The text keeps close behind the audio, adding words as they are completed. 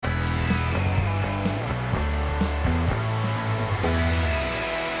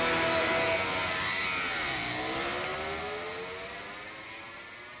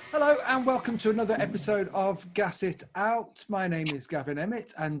and welcome to another episode of Gas It Out. My name is Gavin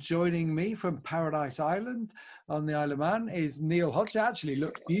Emmett, and joining me from Paradise Island on the Isle of Man is Neil Hodgson. It actually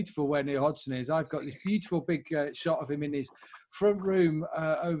looks beautiful where Neil Hodgson is. I've got this beautiful big shot of him in his front room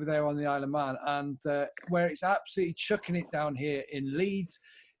over there on the Isle of Man, and where it's absolutely chucking it down here in Leeds.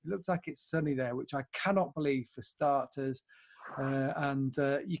 It looks like it's sunny there, which I cannot believe for starters.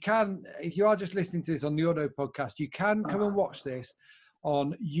 You can, if you are just listening to this on the audio podcast, you can come and watch this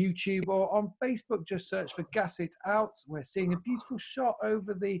on YouTube or on Facebook. Just search for Gas It Out. We're seeing a beautiful shot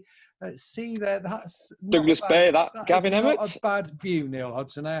over the sea there. That's Douglas Bay, that Gavin Emmett. Not a bad view, Neil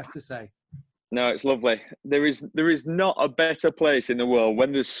Hodgson, I have to say. No, it's lovely. There is not a better place in the world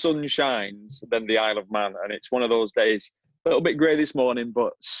when the sun shines than the Isle of Man, and it's one of those days. A little bit grey this morning,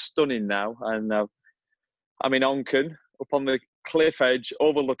 but stunning now. And I'm in Onchan, up on the cliff edge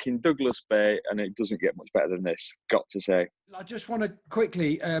overlooking Douglas Bay, and it doesn't get much better than this, got to say. I just want to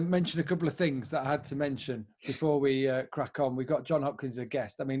quickly mention a couple of things that I had to mention before we crack on. We've got John Hopkins as a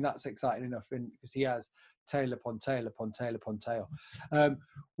guest. I mean, that's exciting enough because he has tail upon tail upon tail upon tail.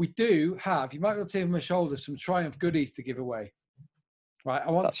 We do have, you might be able to see on my shoulders, some Triumph goodies to give away. Right,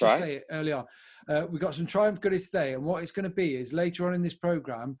 I want to say it early on. We've got some Triumph goodies today, and what it's going to be is later on in this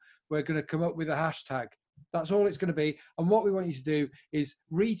program, we're going to come up with a hashtag. That's all it's going to be. And what we want you to do is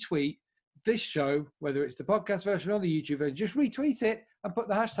retweet this show, whether it's the podcast version or the YouTube version, just retweet it and put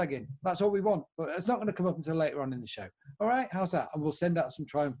the hashtag in. That's all we want. But it's not going to come up until later on in the show. All right? How's that? And we'll send out some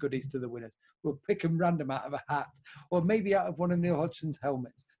Triumph goodies to the winners. We'll pick them random out of a hat or maybe out of one of Neil Hodgson's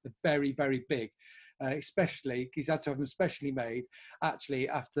helmets. They're very, very big. Especially, he's had to have them specially made, actually,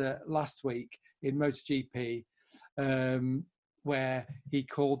 after last week in MotoGP, where he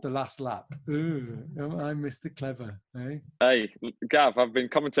called the last lap. Ooh, I'm Mr. Clever, eh? Hey, Gav, I've been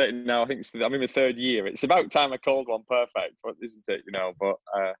commentating now. I think I'm in my third year. It's about time I called one perfect, isn't it? You know, but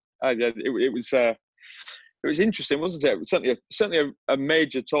it was interesting, wasn't it? Certainly a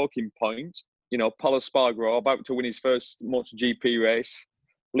major talking point. You know, Pol Espargaro about to win his first MotoGP race,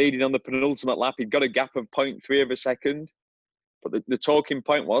 leading on the penultimate lap. He'd got a gap of 0.3 of a second. But the talking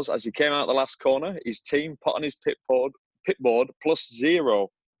point was, as he came out the last corner, his team put on his pit board +0.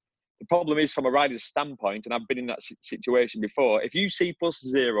 The problem is, from a rider's standpoint, and I've been in that situation before, if you see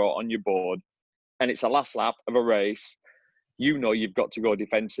 +0 on your board and it's a last lap of a race, you know you've got to go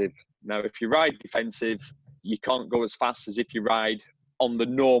defensive. Now, if you ride defensive, you can't go as fast as if you ride on the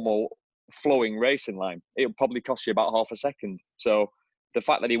normal flowing racing line. It'll probably cost you about half a second. So the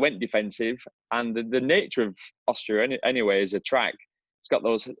fact that he went defensive, and the nature of Austria anyway is a track, it's got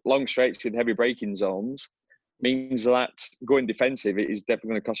those long straights with heavy braking zones, means that going defensive is definitely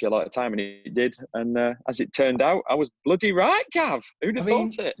going to cost you a lot of time, and it did. And as it turned out, I was bloody right, Gav. Who'd have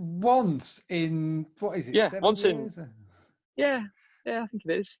thought it? Once in, what is it? Yeah, 7 once years? Yeah, I think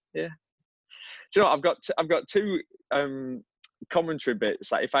it is. Yeah. Do you know what? I've got two commentary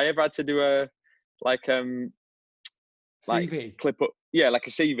bits. Like if I ever had to do a CV clip up, yeah, like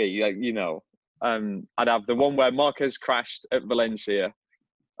a CV, like, you know, I'd have the one where Marquez crashed at Valencia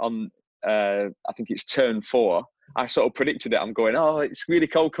on. I think it's turn 4. I sort of predicted it. I'm going, oh, it's really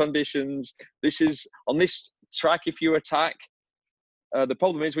cold conditions. This is on this track. If you attack, the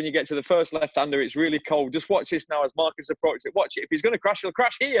problem is when you get to the first left-hander, it's really cold. Just watch this now as Marcus approaches it. Watch it. If he's going to crash, he'll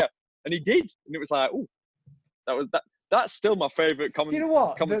crash here. And he did. And it was like, oh, that's still my favourite commentating You know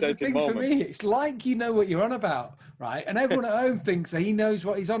what? The thing moment. For me, it's like you know what you're on about, right? And everyone at home thinks that he knows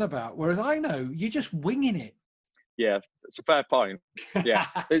what he's on about, whereas I know you're just winging it. Yeah, it's a fair point. Yeah.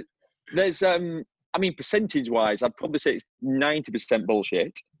 There's, I mean, percentage-wise, I'd probably say it's 90%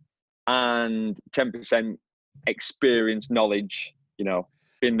 bullshit and 10% experience, knowledge, you know,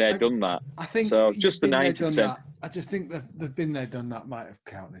 been there, done that. I think so. Just the 90%. I just think that they've been there, done that might have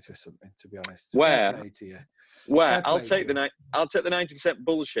counted for something, to be honest. I'll take the 90%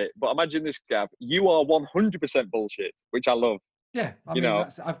 bullshit, but imagine this, Gav. You are 100% bullshit, which I love. Yeah, I mean,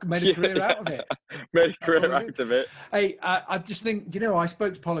 I've made a career out of it. Made a career out of it. Hey, I just think, you know, I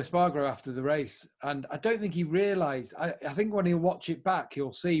spoke to Pol Espargaro after the race, and I don't think he realised. I think when he'll watch it back,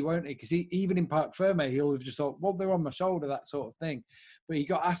 he'll see, won't he? Because even in Parc Fermé, he'll have just thought, well, they're on my shoulder, that sort of thing. But he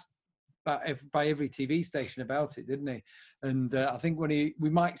got asked by every TV station about it, didn't he? And I think we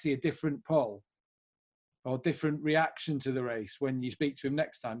might see a different Pol or different reaction to the race when you speak to him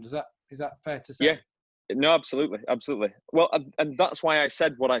next time. Is that fair to say? Yeah. No, absolutely. Well, and that's why I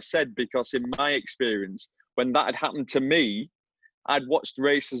said what I said, because in my experience, when that had happened to me, I'd watched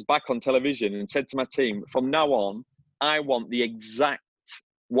races back on television and said to my team, from now on, I want the exact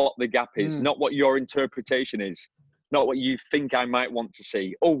what the gap is, not what your interpretation is, not what you think I might want to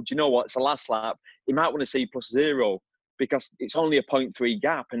see. Oh, do you know what? It's the last lap. You might want to see +0. because it's only a 0.3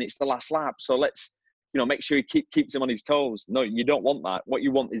 gap and it's the last lap. So let's, make sure he keeps him on his toes. No, you don't want that. What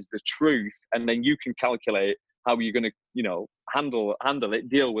you want is the truth, and then you can calculate how you're going to, handle it,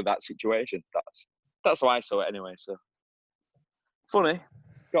 deal with that situation. That's how I saw it anyway. So funny.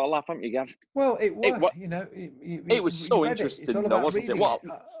 Got to laugh, haven't you, Gav? Well, it was, it was so interesting, though, wasn't it? What?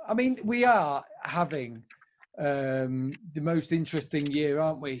 I mean, we are having the most interesting year,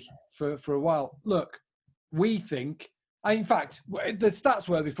 aren't we, for a while? Look, we think, in fact, the stats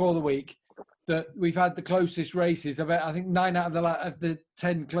were before the week that we've had the closest races. I think 9 out of the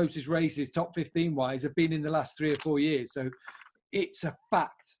 10 closest races, top 15 wise, have been in the last 3 or 4 years. So it's a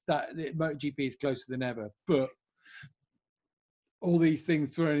fact that MotoGP is closer than ever. But all these things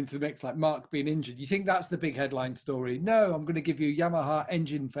thrown into the mix, like Mark being injured. You think that's the big headline story? No, I'm going to give you Yamaha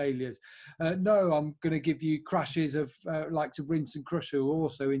engine failures. No, I'm going to give you crashes of like to Rins and Crusher, who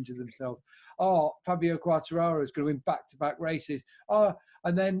also injured themselves. Oh, Fabio Quartararo is going to win back-to-back races. Oh,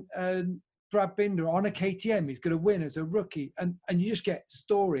 and then Brad Binder on a KTM, he's going to win as a rookie. And you just get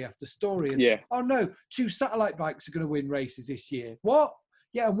story after story. And, oh, no, 2 satellite bikes are going to win races this year. What?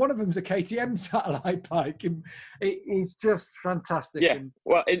 Yeah, and one of them's a KTM satellite bike. It's just fantastic. Yeah,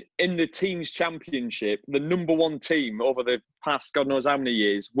 well, in the team's championship, the number 1 team over the past God knows how many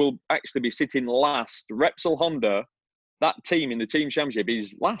years will actually be sitting last. Repsol Honda, that team in the team championship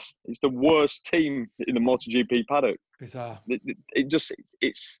is last. It's the worst team in the MotoGP paddock. Bizarre.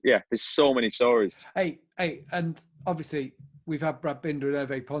 There's so many stories. Hey, and obviously we've had Brad Binder and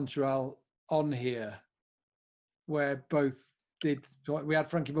Hervé Poncharal on here, where both we had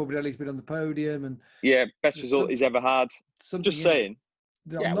Frankie Morbidelli's been on the podium, and best result he's ever had. Just saying.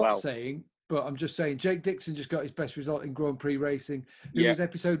 I'm not saying, but I'm just saying. Jake Dixon just got his best result in Grand Prix racing. Who was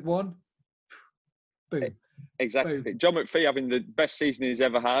episode 1? Boom. Exactly. Boom. John McPhee having the best season he's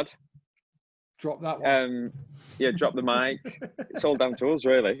ever had. Drop that one. Drop the mic. It's all down to us,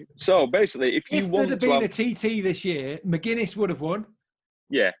 really. So basically, if there'd have been a TT this year, McGuinness would have won.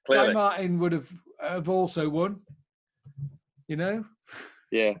 Yeah, clearly. Guy Martin would have also won.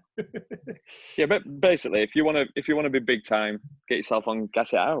 Yeah, but basically, if you want to be big time, get yourself on,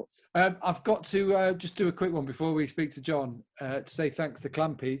 gas it out. I've got to just do a quick one before we speak to John to say thanks to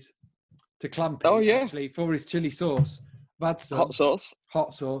Clampy, actually, for his chili sauce. I've had some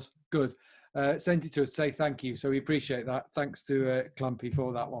hot sauce, good. Sent it to us to say thank you, so we appreciate that. Thanks to Clampy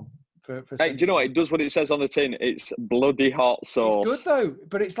for that one. Hey, do you know what? It does what it says on the tin. It's bloody hot sauce. It's good though,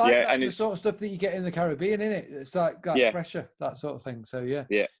 but it's like the sort of stuff that you get in the Caribbean, isn't it? It's like fresher, that sort of thing. So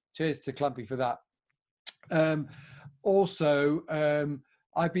yeah. Cheers to Clampy for that. Also,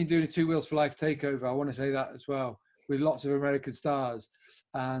 I've been doing a 2 Wheels for Life takeover. I want to say that as well, with lots of American stars,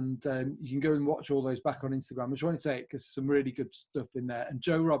 and you can go and watch all those back on Instagram. I just want to say it because some really good stuff in there. And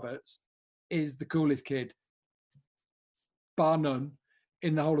Joe Roberts is the coolest kid, bar none,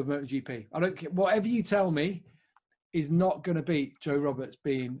 in the whole of MotoGP. I don't care. Whatever you tell me is not going to beat Joe Roberts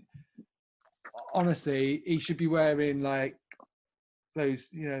being, honestly, he should be wearing like those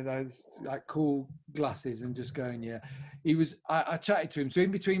like cool glasses and just going, He was, I chatted to him. So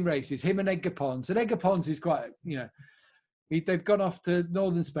in between races, him and Edgar Pons. And Edgar Pons is quite, they've gone off to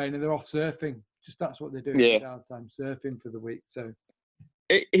northern Spain and they're off surfing. Just that's what they're doing. Downtime, surfing for the week. So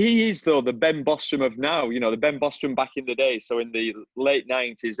he is, though, the Ben Bostrom of now. The Ben Bostrom back in the day. So in the late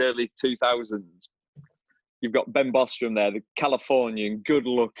 90s, early 2000s, you've got Ben Bostrom there, the Californian,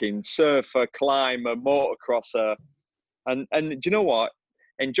 good-looking surfer, climber, motocrosser. And do you know what?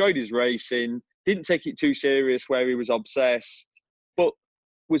 Enjoyed his racing, didn't take it too serious where he was obsessed, but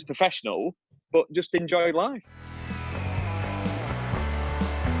was professional, but just enjoyed life.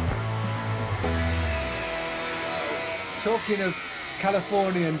 Talking of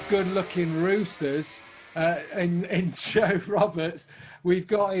Californian good-looking roosters in Joe Roberts, we've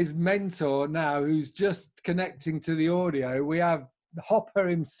got his mentor now who's just connecting to the audio. We have Hopper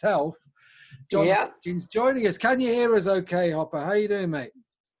himself, John Hopkins, joining us. Can you hear us okay, Hopper? How you doing, mate?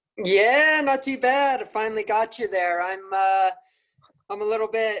 Yeah, not too bad. I finally got you there. I'm a little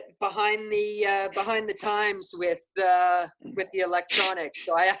bit behind the times with the electronics.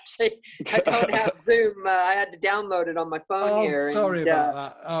 So I don't have Zoom. I had to download it on my phone here. Sorry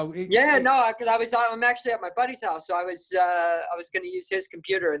about that. Because I'm actually at my buddy's house, so I was going to use his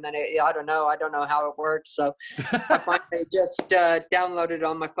computer, and then I don't know how it works. So I finally just downloaded it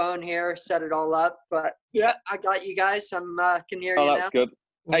on my phone here, set it all up. But yeah, I got you guys. Can hear you now. Oh, that's good.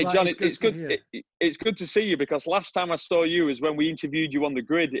 Well, hey, John, it's good. It's good to see you, because last time I saw you is when we interviewed you on the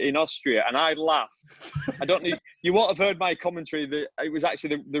grid in Austria, and I laughed. I don't know. You won't have heard my commentary. It was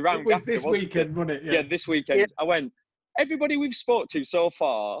actually the round. It was this weekend, wasn't it? Yeah, this weekend. Yeah. I went. Everybody we've spoke to so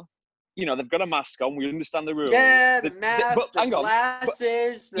far you know, they've got a mask on. We understand the rules. Yeah, the mask, but the hang on.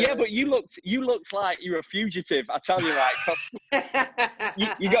 glasses. Yeah, but you looked like you were a fugitive. I tell you, right? Because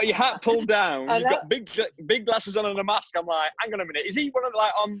you got your hat pulled down. You've got big glasses on and a mask. I'm like, hang on a minute. Is he one of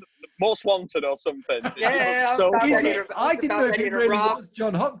like on Most Wanted or something? Yeah, so I didn't know if it really was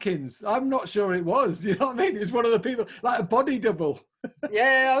John Hopkins. I'm not sure it was. You know what I mean? It's one of the people, like a body double.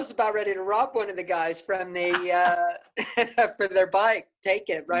 Yeah, I was about ready to rob one of the guys from the for their bike, take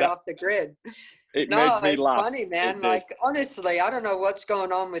it right off the grid. It made me laugh. It's funny, man. Like, honestly, I don't know what's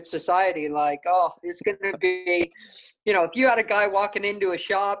going on with society. Like, oh, it's going to be, you know, if you had a guy walking into a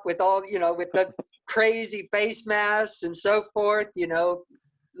shop with all, you know, with the crazy face masks and so forth, you know,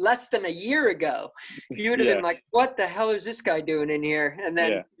 less than a year ago, you would have been like, what the hell is this guy doing in here? And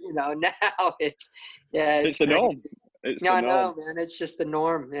then, you know, now it's the norm. I know, man. It's just the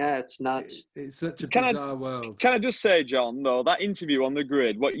norm. Yeah, it's nuts. It's such a bizarre world. Can I just say, John, though, that interview on the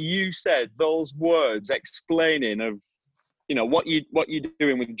grid, what you said, those words explaining of, you know, what you're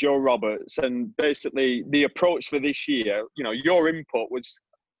doing with Joe Roberts and basically the approach for this year, you know, your input was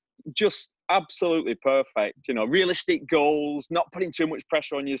just absolutely perfect. You know, realistic goals, not putting too much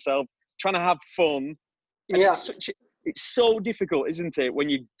pressure on yourself, trying to have fun. And it's so difficult, isn't it, when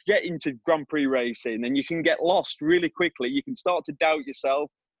you get into Grand Prix racing and you can get lost really quickly. You can start to doubt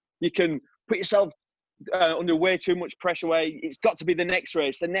yourself. You can put yourself under way too much pressure where it's got to be the next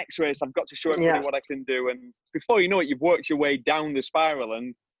race. I've got to show everybody what I can do. And before you know it, you've worked your way down the spiral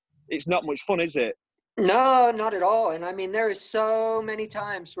and it's not much fun, is it? No, not at all. And I mean, there is so many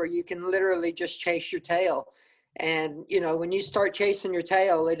times where you can literally just chase your tail. And, you know, when you start chasing your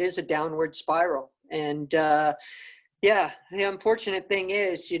tail, it is a downward spiral. And, yeah, the unfortunate thing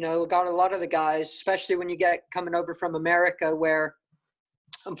is, you know, got a lot of the guys, especially when you get coming over from America, where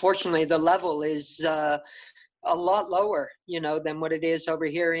unfortunately the level is a lot lower, you know, than what it is over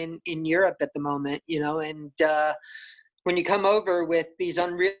here in Europe at the moment, you know, and when you come over with these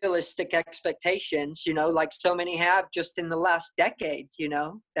unrealistic expectations, you know, like so many have just in the last decade, you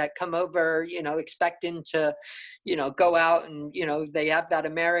know, that come over, you know, expecting to, you know, go out and, you know, they have that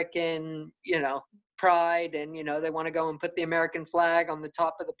American, you know, pride and, you know, they want to go and put the American flag on the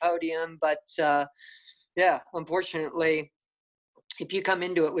top of the podium. But yeah, unfortunately, if you come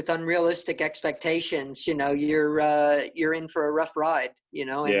into it with unrealistic expectations, you know, you're in for a rough ride, you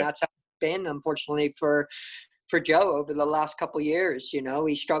know, and that's how it's been, unfortunately, for Joe over the last couple of years. You know,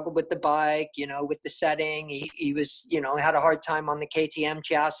 he struggled with the bike, you know, with the setting. He was, you know, had a hard time on the KTM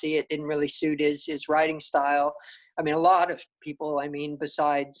chassis. It didn't really suit his riding style. I mean, a lot of people, I mean,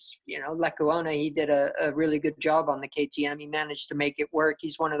 besides, you know, Lecuona, he did a really good job on the KTM. He managed to make it work.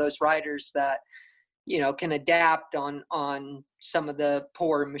 He's one of those riders that, you know, can adapt on some of the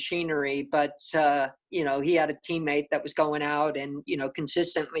poor machinery. But, you know, he had a teammate that was going out and, you know,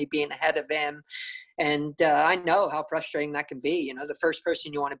 consistently being ahead of him. And I know how frustrating that can be. You know, the first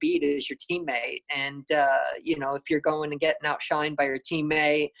person you want to beat is your teammate. And, you know, if you're going and getting outshined by your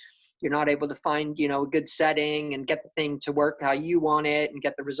teammate, you're not able to find, you know, a good setting and get the thing to work how you want it and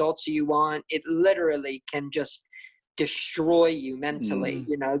get the results you want. It literally can just destroy you mentally.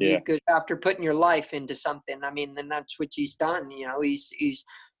 You know, you could, after putting your life into something. I mean, and that's what he's done. You know, he's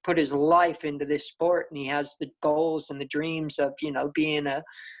put his life into this sport, and he has the goals and the dreams of, you know, being a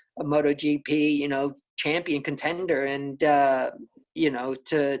MotoGP, you know, champion contender. And, you know,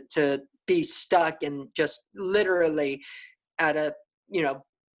 to be stuck and just literally at a, you know,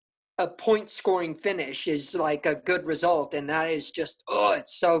 a point scoring finish is like a good result. And that is just,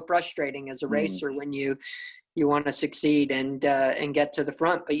 it's so frustrating as a racer when you want to succeed and get to the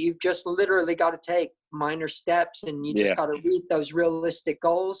front, but you've just literally got to take minor steps, and you just got to reach those realistic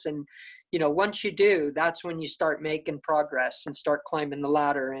goals. And, you know, once you do, that's when you start making progress and start climbing the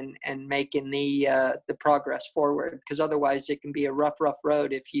ladder and making the progress forward. Because otherwise it can be a rough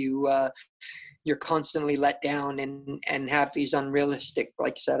road if you're constantly let down and have these unrealistic,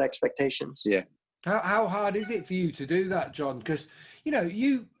 like you said, expectations. Yeah. How hard is it for you to do that, John? Because, you know,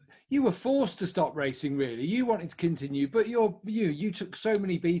 you were forced to stop racing, really. You wanted to continue, but you took so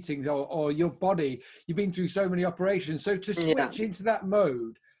many beatings, or your body, you've been through so many operations. So to switch into that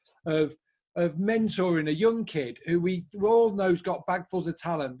mode of mentoring a young kid who we all know's got bagfuls of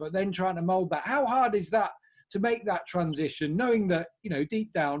talent, but then trying to mold that, how hard is that to make that transition, knowing that, you know,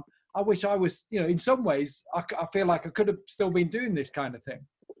 deep down, I wish I was, you know, in some ways, I feel like I could have still been doing this kind of thing.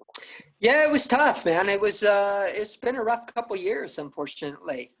 Yeah, it was tough, man. It was, it's been a rough couple of years,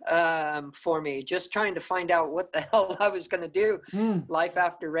 unfortunately, for me, just trying to find out what the hell I was going to do life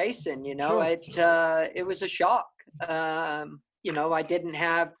after racing. You know, it was a shock. You know, I didn't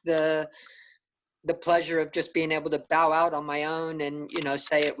have the the pleasure of just being able to bow out on my own and, you know,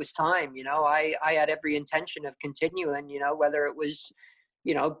 say it was time. You know, I had every intention of continuing, you know, whether it was,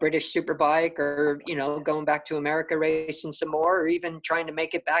 you know, British Superbike or, you know, going back to America racing some more, or even trying to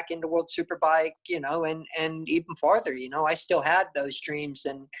make it back into World Superbike, you know, and even farther. You know, I still had those dreams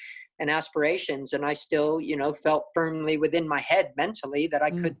and aspirations, and I still, you know, felt firmly within my head mentally that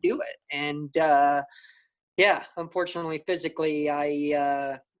I could do it. And yeah, unfortunately, physically,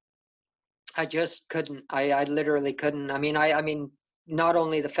 I just couldn't. I literally couldn't. I mean, not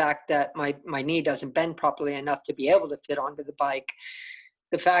only the fact that my knee doesn't bend properly enough to be able to fit onto the bike,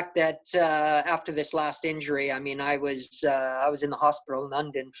 the fact that after this last injury, I mean, I was in the hospital in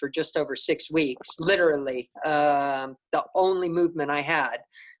London for just over 6 weeks. Literally, the only movement I had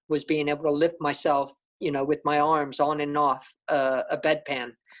was being able to lift myself, you know, with my arms on and off a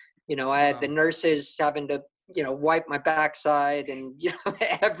bedpan. You know, I had the nurses having to, you know, wipe my backside and, you know,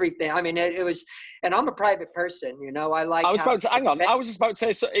 everything. I mean, it was, and I'm a private person, you know, I like. I was about to hang on. I was just about to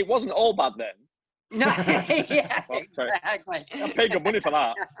say, so it wasn't all bad then. No, yeah, exactly. I paid good money for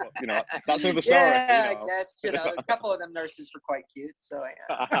that. But, you know, that's another story. Yeah, you know. I guess, you know, a couple of them nurses were quite cute. So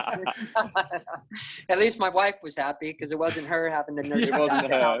at least my wife was happy because it wasn't her having to nurse. It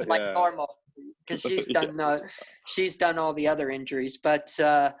wasn't her, like yeah. normal, because she's done all the other injuries. But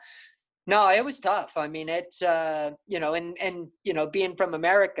no, it was tough. I mean, it's you know, and you know, being from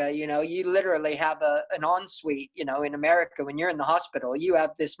America, you know, you literally have an ensuite. You know, in America, when you're in the hospital, you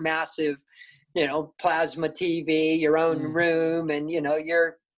have this massive, you know, plasma TV, your own room, and, you know,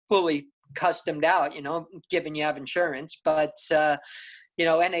 you're fully customed out, you know, given you have insurance. But, you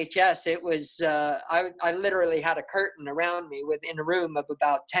know, NHS, it was, I literally had a curtain around me within a room of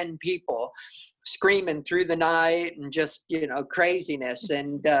about 10 people screaming through the night and just, you know, craziness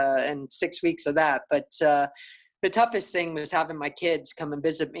and 6 weeks of that. But, the toughest thing was having my kids come and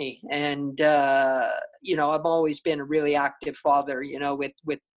visit me. And, you know, I've always been a really active father, you know, with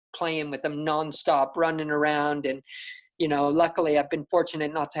playing with them nonstop, running around. And, you know, luckily I've been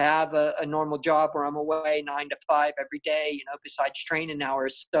fortunate not to have a normal job where I'm away 9 to 5 every day, you know, besides training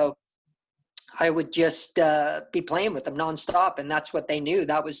hours. So I would just be playing with them nonstop. And that's what they knew.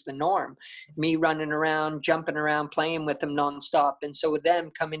 That was the norm. Me running around, jumping around, playing with them nonstop. And so with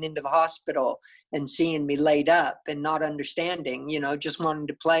them coming into the hospital and seeing me laid up and not understanding, you know, just wanting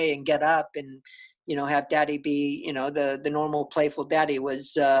to play and get up and, you know, have daddy be, you know, the normal playful daddy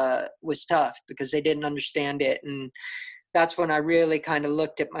was tough because they didn't understand it. And that's when I really kind of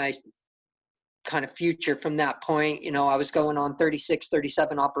looked at my kind of future from that point. You know, I was going on 36,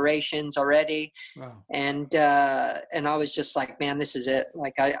 37 operations already. Wow. And I was just like, man, this is it.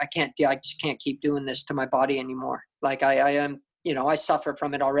 Like, I just can't keep doing this to my body anymore. Like I am, you know, I suffer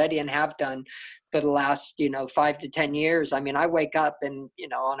from it already and have done for the last, you know, 5 to 10 years. I mean, I wake up and, you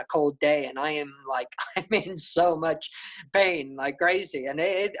know, on a cold day and I am like, I'm in so much pain, like crazy. And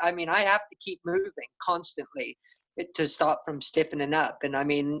I mean, I have to keep moving constantly to stop from stiffening up. And I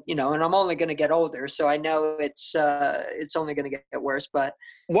mean, you know, and I'm only going to get older, so I know it's only going to get worse. But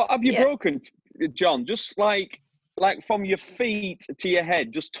what have you broken, John? Just like from your feet to your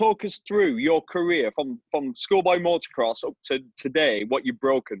head, just talk us through your career from schoolboy motocross up to today, what you've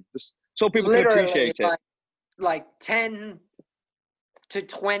broken, just so people literally can appreciate it. Like 10 to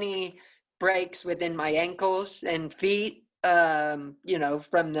 20 breaks within my ankles and feet, you know,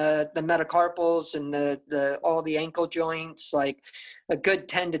 from the metacarpals and the all the ankle joints, like a good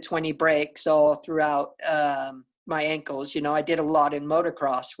 10 to 20 breaks all throughout my ankles. You know, I did a lot in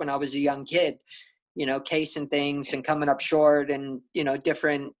motocross when I was a young kid, you know, casing things and coming up short and, you know,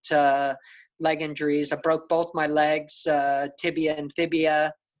 different leg injuries. I broke both my legs, tibia and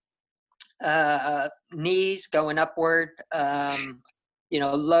fibia, knees going upward, you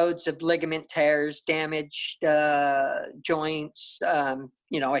know, loads of ligament tears, damaged joints.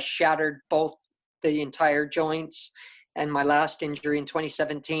 You know, I shattered both the entire joints and my last injury in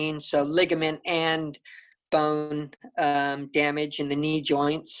 2017. So ligament and bone damage in the knee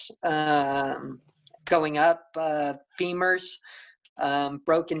joints. Going up, femurs,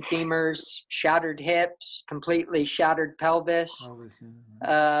 broken femurs, shattered hips, completely shattered pelvis.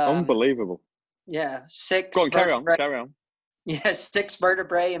 Unbelievable. Yeah, 6. Go on, carry on. Yeah, 6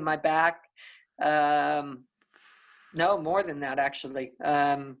 vertebrae in my back. No, more than that actually,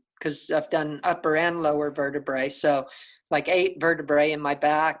 because I've done upper and lower vertebrae. So like 8 vertebrae in my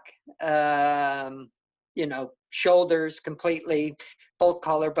back. You know, shoulders completely, both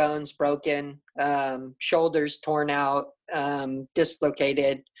collarbones broken, shoulders torn out,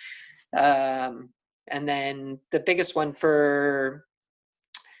 dislocated. And then the biggest one for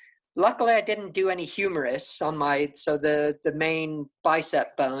luckily I didn't do any humerus on so the main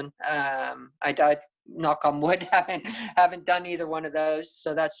bicep bone. I knock on wood, haven't done either one of those.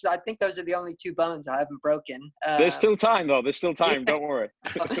 So I think those are the only two bones I haven't broken. There's still time though. There's still time. Yeah. Don't worry.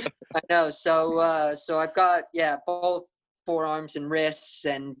 I know. So I've got, both forearms and wrists,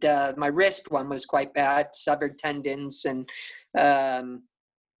 and my wrist one was quite bad, severed tendons, and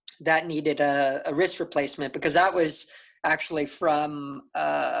that needed a wrist replacement, because that was actually from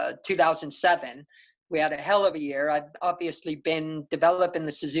 2007. We had a hell of a year. I've obviously been developing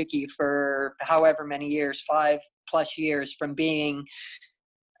the Suzuki for however many years, 5+ years, from being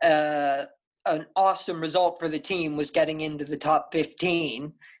an awesome result for the team was getting into the top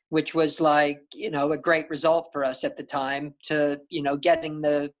 15, which was like, a great result for us at the time, to, getting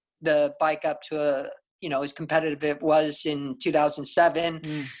the bike up to as competitive it was in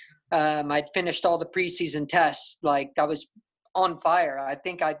 2007. I'd finished all the preseason tests. Like, I was on fire. I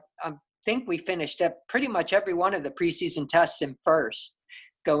think we finished at pretty much every one of the preseason tests in first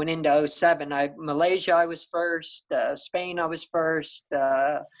going into 07. Malaysia, I was first. Spain, I was first.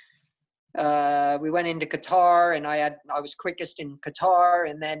 We went into Qatar, and I was quickest in Qatar.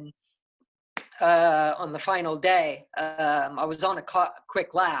 And then on the final day, I was on a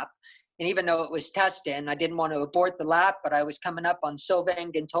quick lap. And even though it was testing, I didn't want to abort the lap, but I was coming up on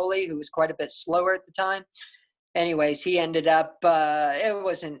Sylvain Gintoli, who was quite a bit slower at the time. Anyways, he ended up, it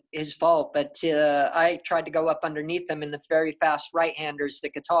wasn't his fault, but I tried to go up underneath him in the very fast right-handers, the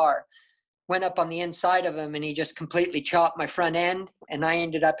Qatar. Went up on the inside of him, and he just completely chopped my front end, and I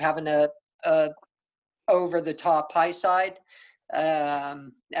ended up having a over-the-top high side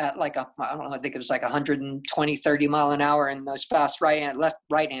at like I don't know, I think it was like 120, 30 mile an hour in those fast left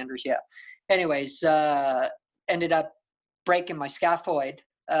right-handers. Yeah. Anyways, ended up breaking my scaphoid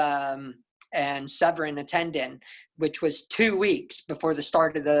and severing a tendon, which was 2 weeks before the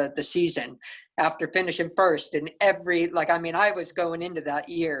start of the season, after finishing first. And I was going into that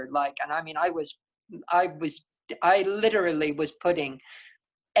year, I literally was putting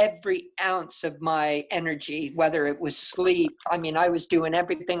every ounce of my energy, whether it was sleep. I was doing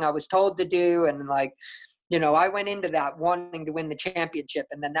everything I was told to do. And I went into that wanting to win the championship,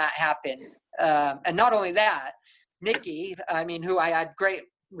 and then that happened. And not only that, Nikki, who I had great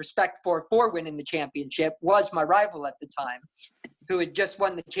respect for winning the championship, was my rival at the time, who had just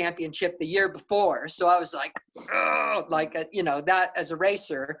won the championship the year before. So I was like, that as a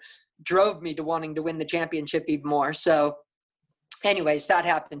racer drove me to wanting to win the championship even more. So anyways, that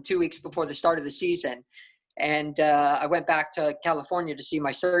happened 2 weeks before the start of the season. And I went back to California to see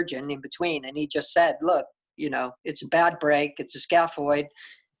my surgeon in between. And he just said, look, it's a bad break. It's a scaphoid.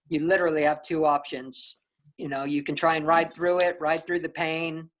 You literally have two options. You can try and ride through the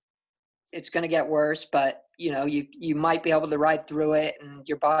pain. It's going to get worse, but you might be able to ride through it, and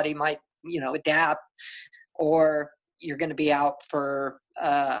your body might, adapt, or you're going to be out for,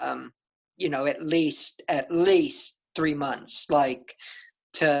 at least 3 months, because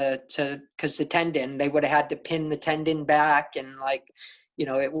the tendon, they would have had to pin the tendon back, and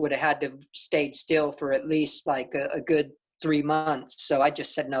it would have had to stayed still for at least a good 3 months. So I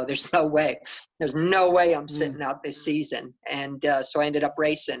just said, no, there's no way I'm sitting out this season. And so I ended up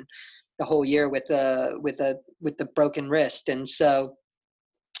racing the whole year with the broken wrist. And so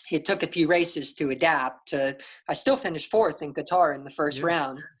it took a few races to adapt. I still finished fourth in Qatar in the first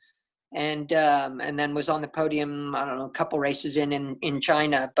round, and then was on the podium, I don't know, a couple races in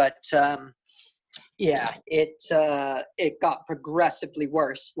China. But it got progressively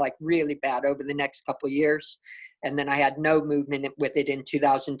worse, really bad over the next couple of years. And then I had no movement with it in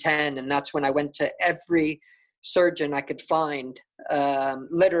 2010. And that's when I went to every surgeon I could find,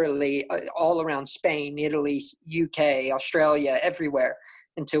 literally all around Spain, Italy, UK, Australia, everywhere,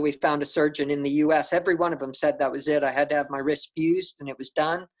 until we found a surgeon in the US. Every one of them said that was it. I had to have my wrist fused, and it was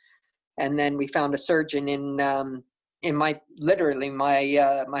done. And then we found a surgeon in my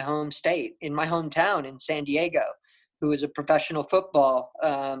home state, in my hometown in San Diego, who was a professional football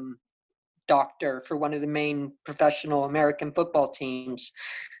doctor for one of the main professional American football teams,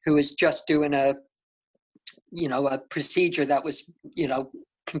 who was just doing a procedure that was,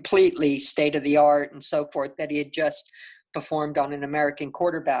 completely state of the art and so forth, that he had just performed on an American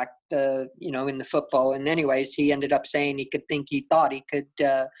quarterback, in the football. And anyways, he ended up saying he thought he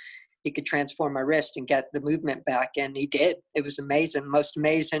could transform my wrist and get the movement back. And he did. It was amazing, most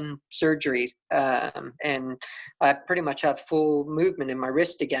amazing surgery. And I pretty much have full movement in my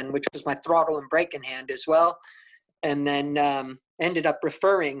wrist again, which was my throttle and braking hand as well. And then ended up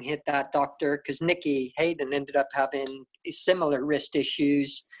hit that doctor, because Nikki Hayden ended up having similar wrist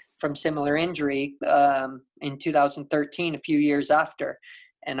issues from similar injury in 2013, a few years after.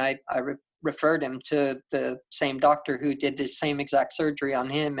 and I referred him to the same doctor who did the same exact surgery on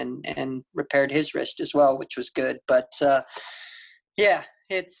him and repaired his wrist as well, which was good. But yeah,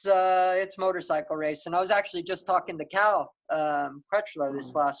 it's motorcycle race. And I was actually just talking to Cal Crutchlow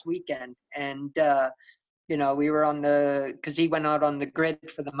this last weekend, and you know, we were because he went out on the grid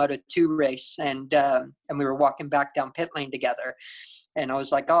for the Moto2 race, and we were walking back down pit lane together, and I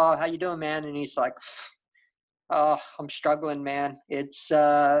was like, "Oh, how you doing, man?" And he's like, "Oh, I'm struggling, man. It's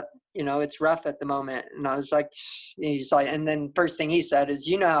you know, it's rough at the moment." And I was like, he's like, and then first thing he said is,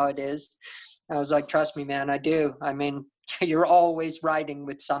 "You know how it is." And I was like, "Trust me, man, I do. I mean, you're always riding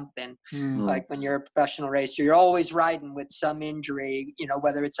with something. Like when you're a professional racer, you're always riding with some injury, you know,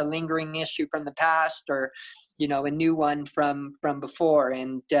 whether it's a lingering issue from the past or, you know, a new one from before."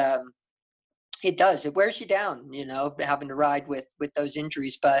 And it wears you down, you know, having to ride with those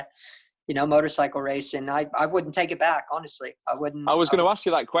injuries. But you know, motorcycle racing, I wouldn't take it back, honestly. I wouldn't. I was going to ask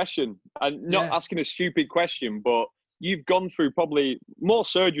you that question. I'm not asking a stupid question, but you've gone through probably more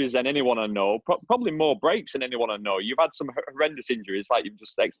surgeries than anyone I know, probably more breaks than anyone I know. You've had some horrendous injuries, like you've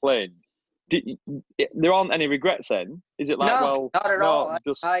just explained. There aren't any regrets then? Is it like, no, not at all.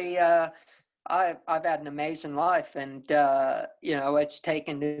 Just... I've had an amazing life, and you know, it's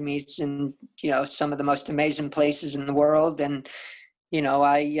taken me in, you know, some of the most amazing places in the world. And you know,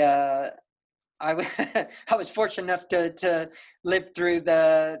 I was fortunate enough to live through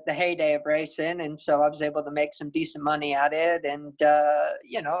the heyday of racing, and so I was able to make some decent money at it. And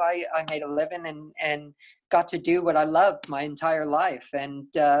you know, I made a living and got to do what I loved my entire life. And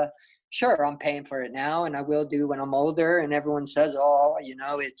sure, I'm paying for it now, and I will do when I'm older. And everyone says, "Oh, you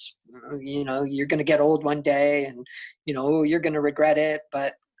know, it's, you know, you're going to get old one day, and you know, you're going to regret it."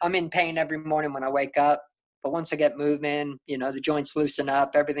 But I'm in pain every morning when I wake up. But once I get moving, you know, the joints loosen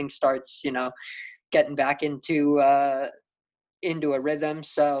up, everything starts, you know, getting back into a rhythm.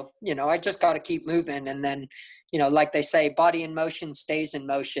 So, you know, I just got to keep moving. And then, you know, like they say, body in motion stays in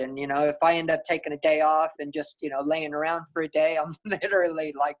motion. You know, if I end up taking a day off and just, you know, laying around for a day, I'm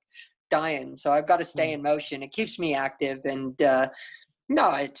literally like dying. So I've got to stay in motion. It keeps me active. And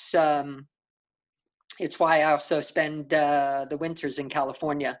no, it's why I also spend the winters in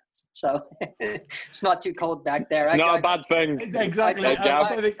California. So it's not too cold back there. It's not a bad thing. Exactly. I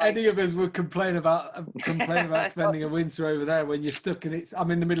don't think any of us would complain about spending a winter over there when you're stuck in it.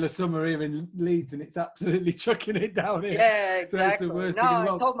 I'm in the middle of summer here in Leeds, and it's absolutely chucking it down here. Yeah, exactly. So it's the worst no,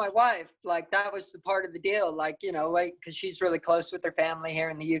 thing I told my wife, like, that was the part of the deal. Like, you know, because she's really close with her family here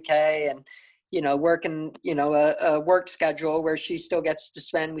in the UK, and you know, working, you know, a work schedule where she still gets to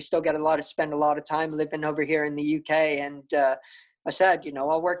spend a lot of time living over here in the UK. And I said, you know,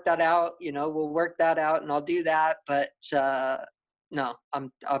 I'll work that out, you know, we'll work that out and I'll do that. But no,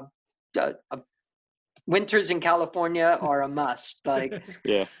 I'm winters in California are a must, like,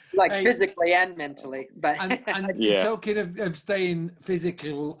 physically and mentally. But and talking of staying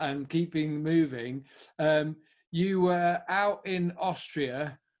physical and keeping moving, you were out in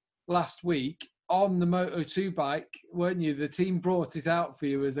Austria last week on the Moto2 bike, weren't you? The team brought it out for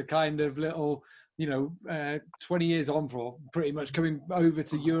you as a kind of little, you know, 20 years on for pretty much coming over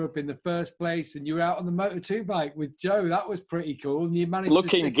to Europe in the first place, and you were out on the Moto2 bike with Joe. That was pretty cool, and you managed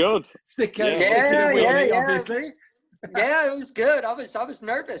looking to stick yeah, obviously. Yeah, it was good. I was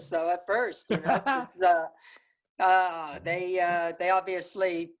nervous though at first, you know, 'cause, they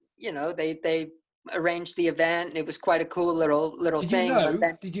obviously, you know, they arranged the event, and it was quite a cool little thing.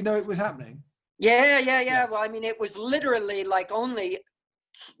 Did you know it was happening? Yeah. Well, I mean, it was literally like only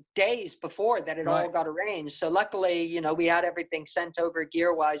days before that it all got arranged. So luckily, you know, we had everything sent over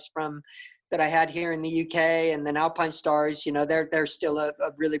gear wise from that I had here in the UK, and then Alpine Stars, you know, they're still a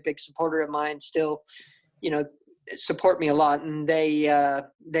really big supporter of mine, still, you know, support me a lot. And they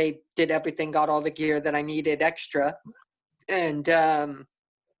did everything, got all the gear that I needed extra. And,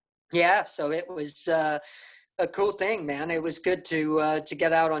 yeah, so it was a cool thing, man. It was good to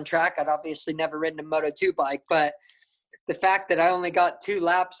get out on track. I'd obviously never ridden a Moto2 bike, but the fact that I only got 2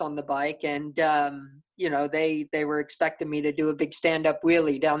 laps on the bike, and you know, they were expecting me to do a big stand-up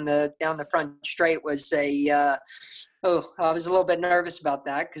wheelie down the front straight was I was a little bit nervous about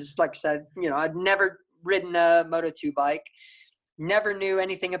that, because like I said, you know, I'd never ridden a Moto2 bike. Never knew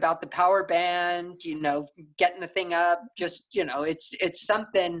anything about the power band, you know, getting the thing up. Just, you know, it's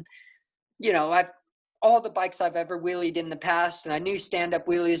something, you know, all the bikes I've ever wheelied in the past, and I knew stand-up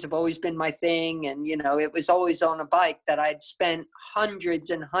wheelies have always been my thing. And, you know, it was always on a bike that I'd spent hundreds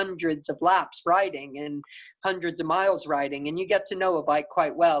and hundreds of laps riding and hundreds of miles riding. And you get to know a bike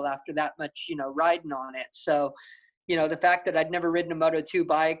quite well after that much, you know, riding on it. So, you know, the fact that I'd never ridden a Moto2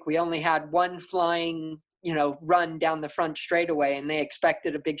 bike, we only had one flying run down the front straightaway, and they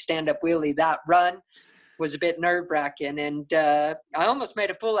expected a big stand-up wheelie. That run was a bit nerve-wracking, and I almost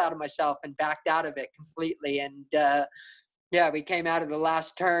made a fool out of myself and backed out of it completely. And we came out of the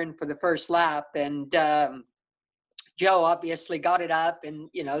last turn for the first lap, and Joe obviously got it up and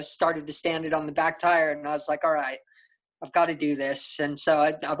started to stand it on the back tire, and I was like, all right, I've got to do this. And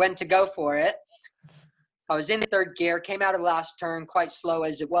so I went to go for it. I was in third gear, came out of the last turn quite slow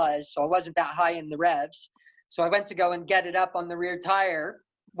as it was, so I wasn't that high in the revs. So I went to go and get it up on the rear tire,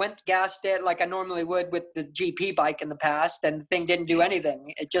 gassed it like I normally would with the GP bike in the past, and the thing didn't do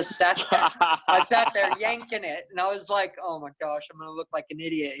anything. It just sat there. I sat there yanking it, and I was like, oh my gosh, I'm going to look like an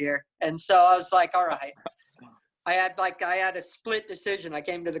idiot here. And so I was like, all right. I had a split decision. I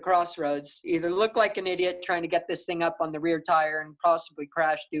came to the crossroads, either look like an idiot trying to get this thing up on the rear tire and possibly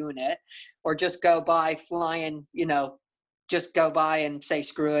crash doing it, or just go by flying, just go by and say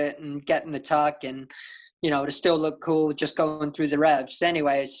screw it and get in the tuck and, to still look cool, just going through the revs.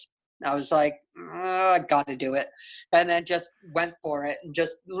 Anyways, I was like, I got to do it. And then just went for it and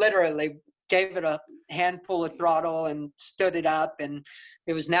just literally gave it a handful of throttle and stood it up, and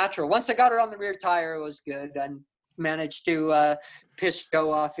it was natural. Once I got it on the rear tire, it was good. And managed to piss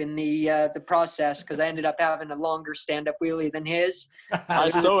Joe off in the process, because I ended up having a longer stand-up wheelie than his. I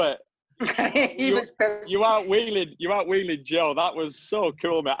saw it. Was pissed. You outwheeling Joe. That was so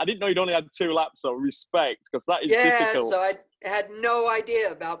cool, man. I didn't know you'd only had 2 laps, so respect, because that is difficult. So I had no idea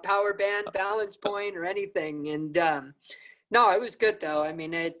about power band, balance point, or anything. And no, it was good though. I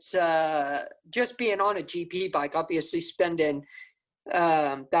mean, it's just being on a GP bike, obviously spending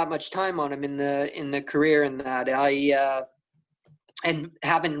that much time on him in the career, and that and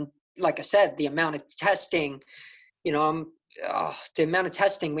having, like I said, the amount of testing, the amount of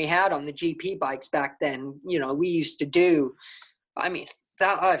testing we had on the GP bikes back then. We used to do, I mean,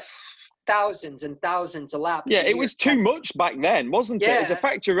 thousands and thousands of laps. Yeah, it was too much back then, wasn't it? As a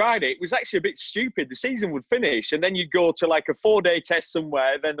factory rider, it was actually a bit stupid. The season would finish, and then you'd go to like a 4-day test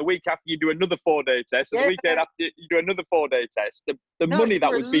somewhere. Then the week after, you do another 4-day test. And the weekend after, you do another 4-day test. The money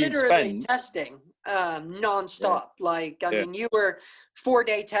that was being spent. Testing nonstop. Yeah. I mean, you were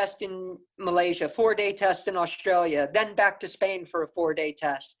 4-day test in Malaysia, 4-day test in Australia, then back to Spain for a 4-day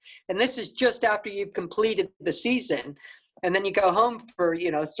test. And this is just after you've completed the season. And then you go home for,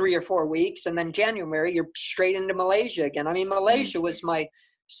 3 or 4 weeks. And then January, you're straight into Malaysia again. I mean, Malaysia was my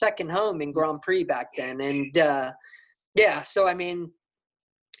second home in Grand Prix back then. And, so, I mean,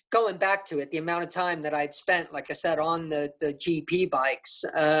 going back to it, the amount of time that I'd spent, like I said, on the GP bikes,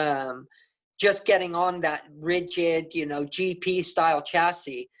 just getting on that rigid, GP style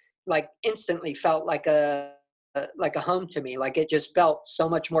chassis, like instantly felt like a home to me. Like it just felt so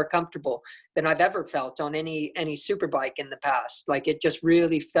much more comfortable than I've ever felt on any super bike in the past. Like it just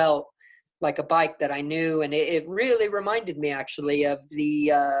really felt like a bike that I knew, and it really reminded me actually of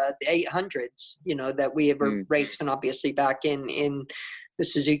the 800s, that we were racing obviously back in the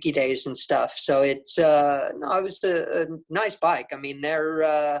Suzuki days and stuff. So it's it was a nice bike. I mean,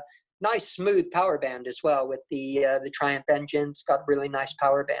 they're nice smooth power band as well with the Triumph engine. It's got a really nice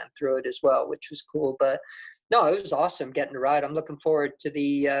power band through it as well, which was cool. But no, it was awesome getting to ride. I'm looking forward to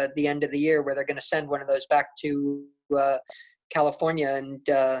the end of the year where they're going to send one of those back to California, and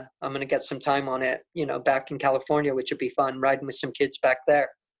I'm going to get some time on it, back in California, which would be fun, riding with some kids back there.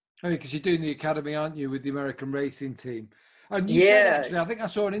 Oh, because you're doing the academy, aren't you, with the American racing team? And you said, actually, I think I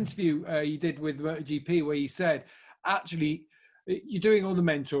saw an interview you did with MotoGP where you said, actually, you're doing all the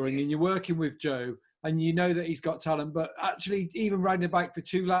mentoring and you're working with Joe, and you know that he's got talent, but actually even riding a bike for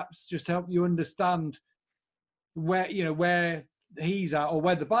 2 laps just to help you understand where he's at or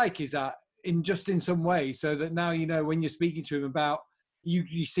where the bike is at in some way, so that now when you're speaking to him about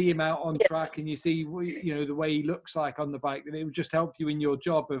you see him out on track and you see the way he looks like on the bike, that it would just help you in your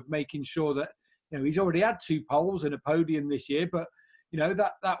job of making sure that he's already had 2 poles and a podium this year, but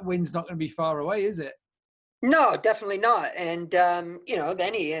that win's not going to be far away, is it? No, definitely not. And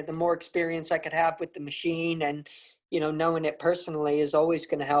the more experience I could have with the machine, and knowing it personally is always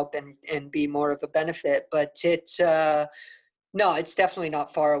going to help and be more of a benefit. But it's it's definitely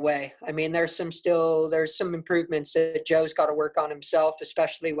not far away. I mean, there's some improvements that Joe's got to work on himself,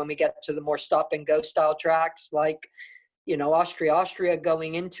 especially when we get to the more stop and go style tracks, like Austria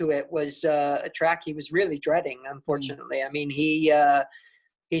going into it was a track he was really dreading, unfortunately. I mean,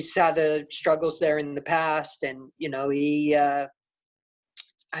 he's had struggles there in the past, and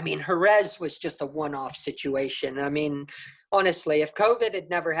Jerez was just a one-off situation. I mean, honestly, if COVID had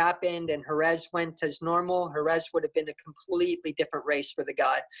never happened and Jerez went as normal, Jerez would have been a completely different race for the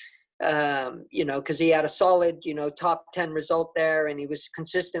guy. You know, because he had a solid, you know, top 10 result there, and he was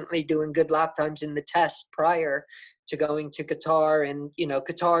consistently doing good lap times in the test prior to going to Qatar. And, you know,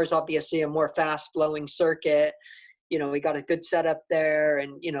 Qatar is obviously a more fast-flowing circuit. You know, he got a good setup there,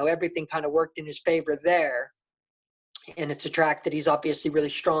 and, you know, everything kind of worked in his favor there. And it's a track that he's obviously really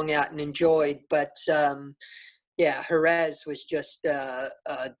strong at and enjoyed. But, yeah, Jerez was just a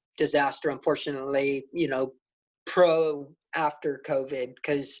disaster, unfortunately, you know, after COVID,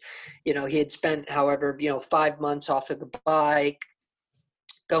 because, you know, he had spent, however, you know, 5 months off of the bike,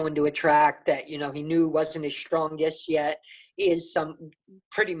 going to a track that, you know, he knew wasn't his strongest, yet is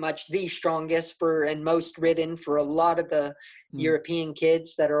pretty much the strongest and most ridden for a lot of the European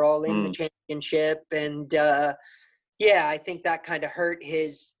kids that are all in the championship. And yeah, I think that kind of hurt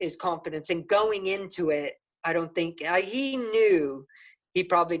his confidence. And going into it, I don't think he knew he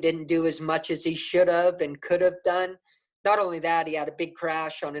probably didn't do as much as he should have and could have done. Not only that, he had a big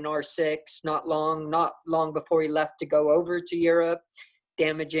crash on an R6 not long before he left to go over to Europe,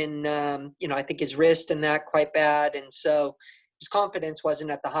 damaging, you know, I think his wrist and that quite bad. And so his confidence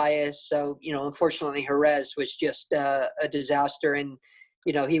wasn't at the highest. So, you know, unfortunately, Jerez was just a disaster. And,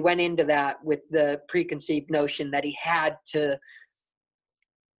 you know, he went into that with the preconceived notion that he had to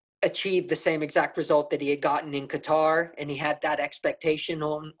achieve the same exact result that he had gotten in Qatar. And he had that expectation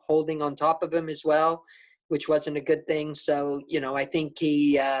holding on top of him as well, which wasn't a good thing. So, you know, I think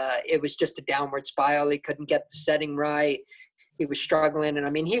it was just a downward spiral. He couldn't get the setting right. He was struggling. And I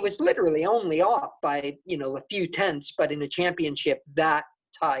mean, he was literally only off by, you know, a few tenths, but in a championship that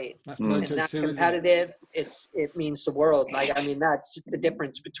tight and that competitive, it means the world. Like, I mean, that's just the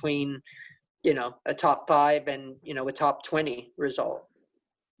difference between, you know, a top 5 and, you know, a top 20 result.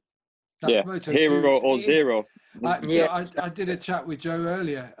 That's hero or zero. I did a chat with Joe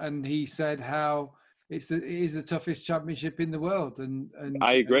earlier, and he said how it is the toughest championship in the world, and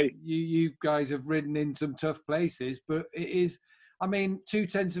I agree. You guys have ridden in some tough places, but it is. I mean,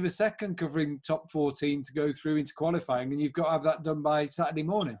 0.2 of a second covering top 14 to go through into qualifying, and you've got to have that done by Saturday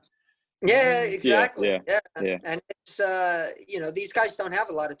morning. Yeah, exactly. Yeah. And it's you know, these guys don't have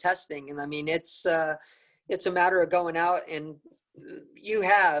a lot of testing, and I mean, it's a matter of going out, and you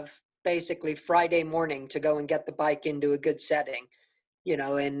have basically Friday morning to go and get the bike into a good setting, you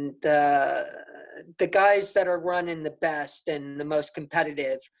know. And the guys that are running the best and the most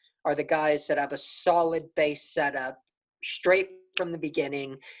competitive are the guys that have a solid base setup straight from the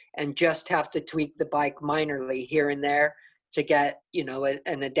beginning and just have to tweak the bike minorly here and there to get, you know,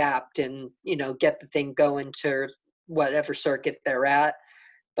 an adapt and, you know, get the thing going to whatever circuit they're at.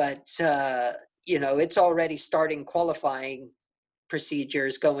 But, you know, it's already starting qualifying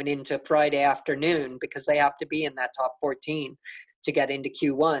procedures going into Friday afternoon, because they have to be in that top 14 to get into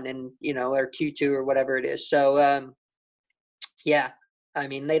Q1 and, you know, or Q2 or whatever it is. So, yeah, I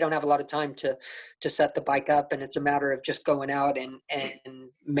mean, they don't have a lot of time to set the bike up, and it's a matter of just going out and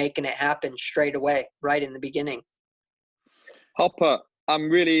making it happen straight away, right in the beginning. Hopper, I'm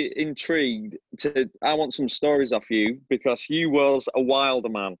really intrigued. I want some stories off you, because you was a wilder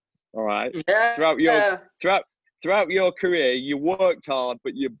man. All right. Yeah. Throughout your career, you worked hard,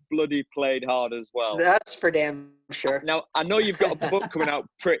 but you bloody played hard as well. That's for damn sure. Now, I know you've got a book coming out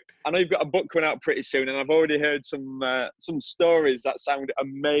pretty soon, and I've already heard some stories that sound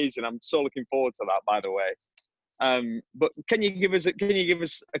amazing. I'm so looking forward to that, by the way. But can you give us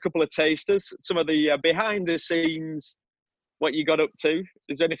a couple of tasters, some of the behind the scenes, what you got up to?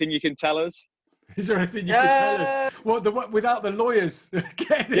 Is there anything you can tell us? Is there anything you can tell us? What without the lawyers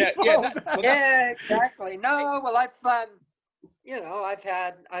getting involved? Yeah, exactly. No, well, I've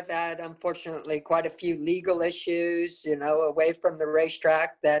had unfortunately quite a few legal issues, you know, away from the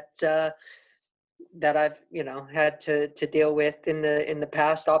racetrack that I've, you know, had to deal with in the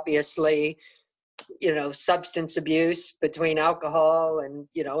past. Obviously, you know, substance abuse between alcohol and,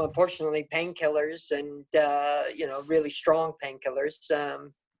 you know, unfortunately painkillers and you know, really strong painkillers.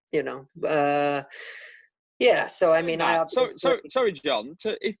 You know, yeah. So I mean, sorry, John.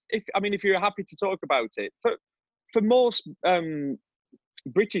 If you're happy to talk about it, for most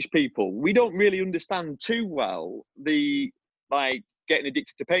British people, we don't really understand too well the getting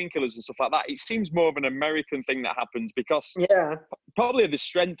addicted to painkillers and stuff like that. It seems more of an American thing that happens, because probably the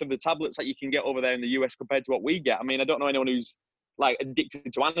strength of the tablets that you can get over there in the US compared to what we get. I mean, I don't know anyone who's like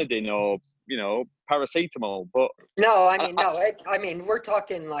addicted to Anadin or, you know, paracetamol, but no, I mean, we're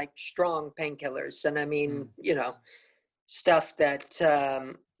talking like strong painkillers, and I mean, you know, stuff that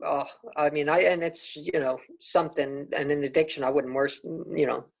and it's, you know, something, and an addiction I wouldn't wish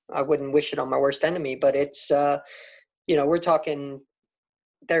it on my worst enemy, but it's you know, we're talking,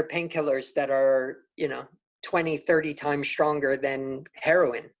 they're painkillers that are, you know, 20-30 times stronger than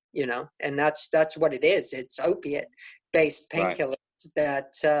heroin, and that's what it is. It's opiate based painkillers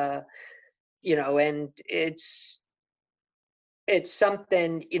that, and it's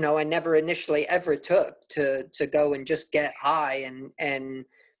something, I never initially ever took to go and just get high and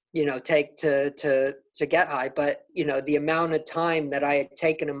take to get high. But, the amount of time that I had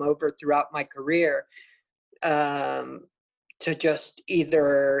taken them over throughout my career, to just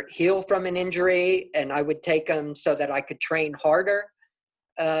either heal from an injury, and I would take them so that I could train harder,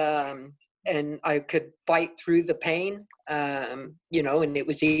 and I could fight through the pain, and it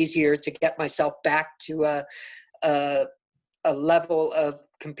was easier to get myself back to a level of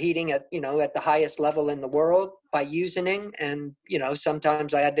competing at the highest level in the world by using it. And,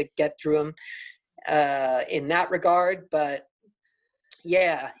 sometimes I had to get through them in that regard. But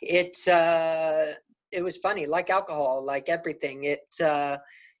yeah, it was funny, like alcohol, like everything.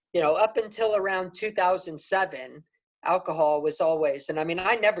 Up until around 2007, alcohol was always, and I mean,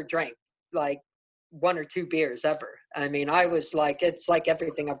 I never drank like 1 or 2 beers ever. I mean, I was like, it's like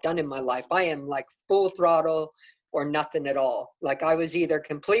everything I've done in my life. I am like full throttle or nothing at all. Like I was either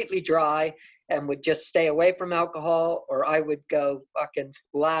completely dry and would just stay away from alcohol, or I would go fucking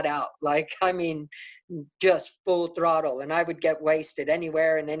flat out. Like, I mean, just full throttle. And I would get wasted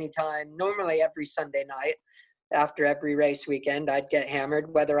anywhere and anytime. Normally every Sunday night after every race weekend, I'd get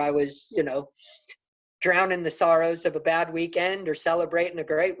hammered, whether I was, drowning the sorrows of a bad weekend or celebrating a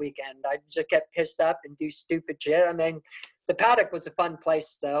great weekend. I'd just get pissed up and do stupid shit. I mean, the paddock was a fun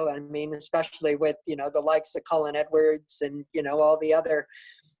place though. I mean, especially with, the likes of Colin Edwards and, all the other,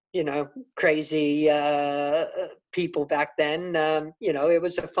 crazy people back then. It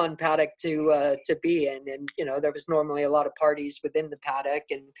was a fun paddock to be in. And, there was normally a lot of parties within the paddock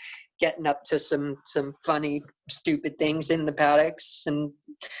and getting up to some funny, stupid things in the paddocks. And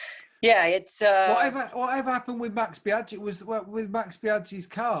yeah, it's whatever happened with Max Biaggi was with Max Biaggi's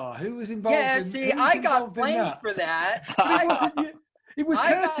car. Who was involved? Yeah, see, I got blamed for that. It was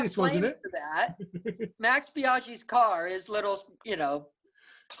Curtis, wasn't it? For that. Max Biaggi's car, his little,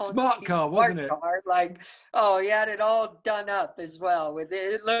 smart car, wasn't it? Car, like, oh, he had it all done up as well. With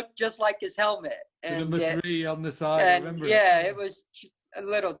it looked just like his helmet. And number 3 on the side. And I remember it was a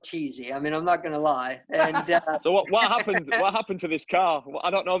little cheesy. I mean, I'm not gonna lie. And so what happened? What happened to this car?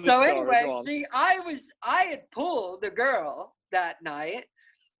 I don't know this story. So anyway, see, I had pulled the girl that night.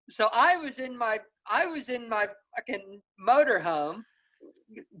 So I was in my fucking motorhome,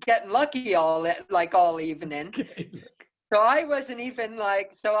 getting lucky all evening. So I wasn't even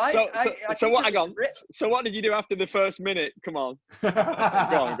like, so what? Hang on. So what did you do after the first minute? Come on. Go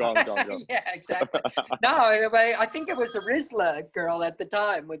on. Yeah, exactly. No, I think it was a Rizla girl at the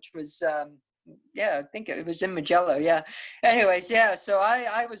time, which was, I think it was in Mugello. Yeah. Anyways, yeah. So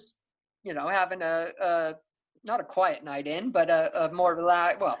I was, having a not a quiet night in, but a more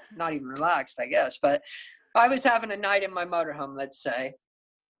relaxed, well, not even relaxed, I guess, but I was having a night in my motorhome, let's say.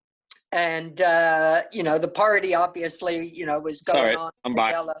 And, the party obviously, was going on in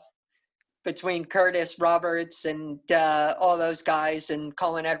Mugello between Curtis Roberts and all those guys and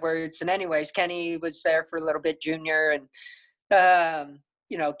Colin Edwards. And anyways, Kenny was there for a little bit, Junior. And,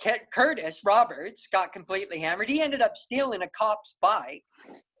 Curtis Roberts got completely hammered. He ended up stealing a cop's bike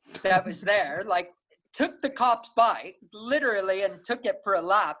that was there, took the cop's bike literally and took it for a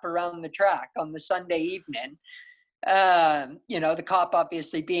lap around the track on the Sunday evening. The cop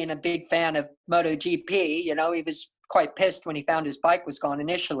obviously being a big fan of MotoGP, he was quite pissed when he found his bike was gone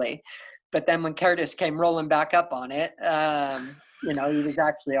initially. But then when Curtis came rolling back up on it, he was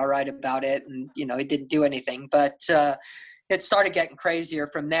actually all right about it and, he didn't do anything. But it started getting crazier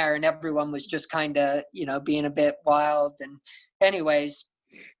from there and everyone was just kind of, being a bit wild. And anyways,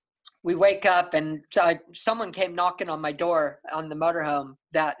 we wake up and someone came knocking on my door on the motorhome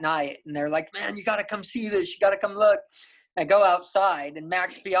that night. And they're like, man, you got to come see this. You got to come look. I go outside and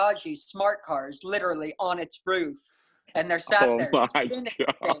Max Biaggi's smart car is literally on its roof. And they're sat there spinning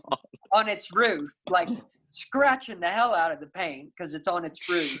on its roof, like scratching the hell out of the paint because it's on its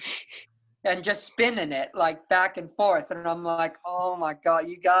roof and just spinning it like back and forth. And I'm like, oh my God,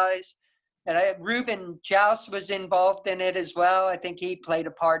 you guys. And Ruben Joust was involved in it as well. I think he played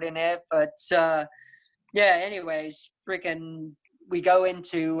a part in it. But, anyways, freaking we go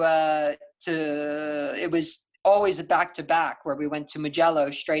into it was always a back-to-back where we went to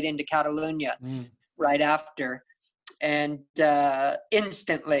Mugello straight into Catalunya right after. And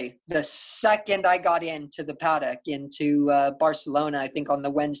instantly, the second I got into the paddock, into Barcelona, I think on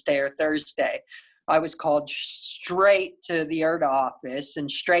the Wednesday or Thursday, I was called straight to the IRTA office and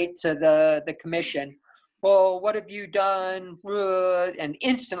straight to the commission. Well, what have you done? And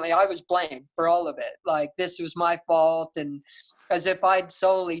instantly I was blamed for all of it. Like, this was my fault. And as if I'd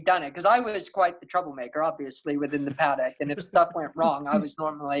solely done it, because I was quite the troublemaker, obviously, within the paddock. And if stuff went wrong, I was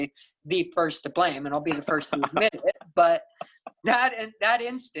normally the first to blame, and I'll be the first to admit it. But in that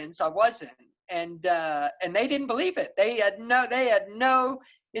instance, I wasn't, and they didn't believe it. They had no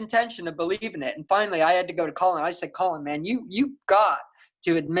intention of believing it. And finally, I had to go to Colin. I said, Colin, man, you got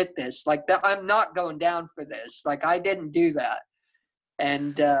to admit this. Like, that, I'm not going down for this. Like, I didn't do that.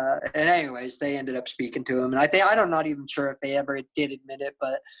 And anyways, they ended up speaking to him, and I'm not even sure if they ever did admit it,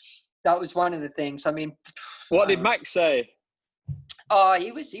 but that was one of the things. I mean, what did Max say? Oh,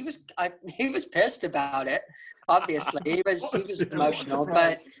 he was pissed about it. Obviously, he was emotional.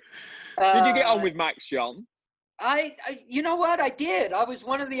 But did you get on with Max, John? I you know what, I did. I was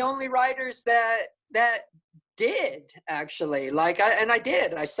one of the only riders that did, actually. Like, I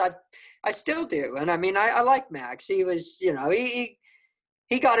did. I still do, and I mean, I like Max. He was,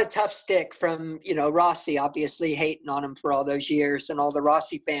 he got a tough stick from, Rossi, obviously hating on him for all those years, and all the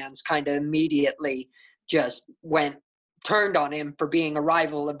Rossi fans kind of immediately just turned on him for being a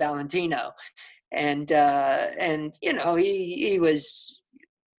rival of Valentino. And he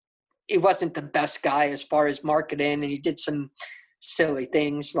wasn't the best guy as far as marketing, and he did some silly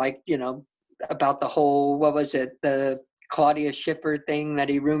things like, about the whole, what was it, the Claudia Schiffer thing that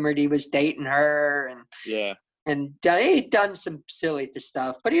he rumored he was dating her, and yeah. And he'd done some silly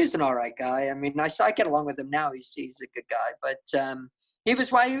stuff, but he was an all right guy. I mean, I get along with him now. He's a good guy, but he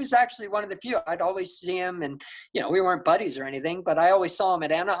was actually one of the few. I'd always see him, and we weren't buddies or anything, but I always saw him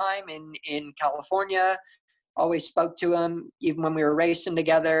at Anaheim in California. Always spoke to him, even when we were racing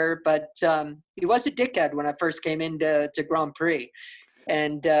together. But he was a dickhead when I first came into Grand Prix,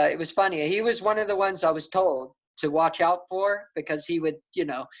 and it was funny. He was one of the ones I was told to watch out for, because he would,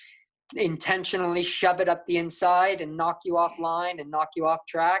 intentionally shove it up the inside and knock you off line and knock you off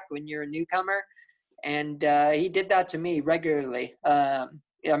track when you're a newcomer. And he did that to me regularly. I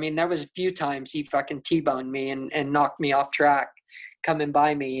mean, there was a few times he fucking T-boned me and knocked me off track coming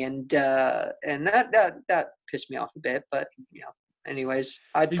by me. And that pissed me off a bit, but anyways,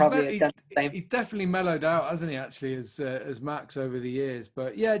 I'd probably have done the same. He's definitely mellowed out, hasn't he, actually, as Max over the years.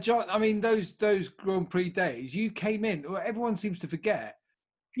 But yeah, John, I mean, those Grand Prix days, you came in, everyone seems to forget,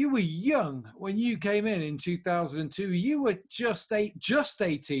 you were young when you came in 2002. You were just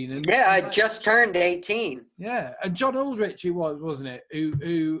 18. And yeah, I just turned 18. Yeah, and John Aldrich it was, wasn't it?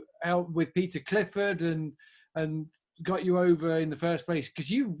 Who helped with Peter Clifford and got you over in the first place,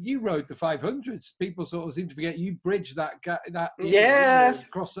 because you rode the 500s. People sort of seem to forget you bridged that cross. Yeah,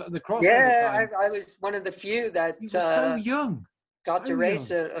 I was one of the few that you were so young. Got to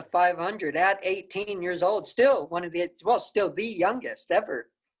race a 500 at 18 years old. Still still the youngest ever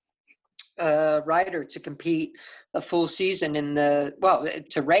rider to compete a full season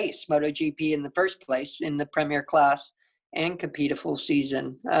to race MotoGP in the first place in the Premier class and compete a full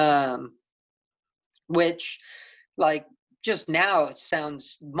season. Which, like, just now it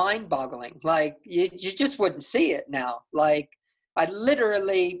sounds mind-boggling. Like, you just wouldn't see it now. Like, I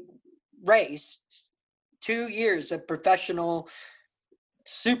literally raced 2 years of professional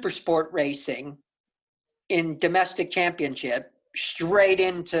super sport racing in domestic championship straight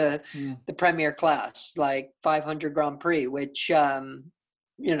into the Premier class, like 500 Grand Prix, which it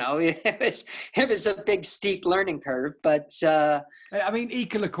was a big steep learning curve. But I mean,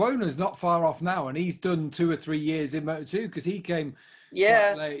 Iker Lecuona's not far off now, and he's done 2 or 3 years in Moto2, because he came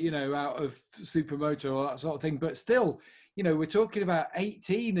late, out of Supermoto or that sort of thing. But still, we're talking about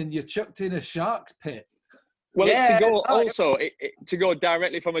 18, and you're chucked in a shark's pit. Well, it's to go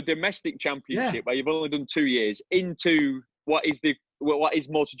directly from a domestic championship where you've only done 2 years into what is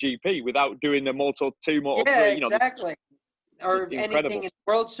MotoGP without doing the Moto2, Moto3. Yeah, exactly. Or anything in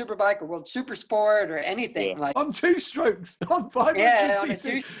World Superbike or World Supersport or anything like. On 2 strokes, on 500. Yeah, on a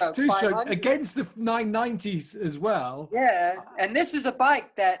 2 strokes against the 990s as well. Yeah, and this is a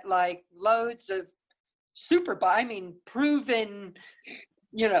bike that, like, loads of proven,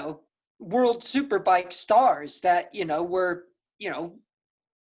 World Superbike stars that were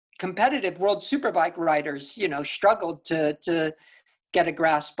competitive World Superbike riders struggled to get a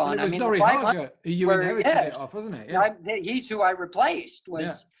grasp on. I mean, Nori Haga, who you inherited it off, wasn't it? Yeah. He's who I replaced,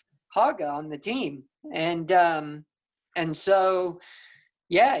 was Haga on the team, and so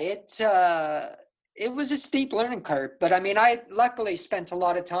it was a steep learning curve. But I mean, I luckily spent a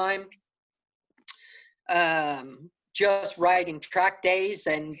lot of time just riding track days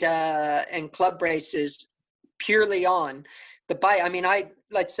and club races purely on the bike. I mean,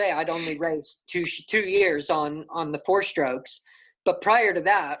 let's say I'd only raced 2 years on the 4 strokes, but prior to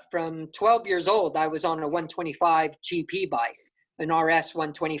that, from 12 years old, I was on a 125 GP bike, an RS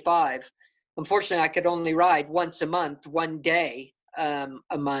 125, unfortunately, I could only ride once a month, one day a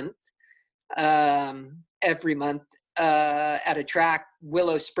month, every month at a track,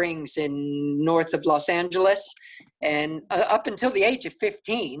 Willow Springs in north of Los Angeles. And up until the age of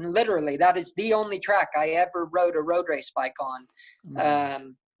 15, literally, that is the only track I ever rode a road race bike on,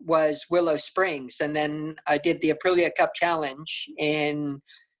 was Willow Springs. And then I did the Aprilia Cup Challenge in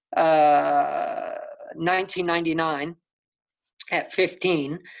 1999 at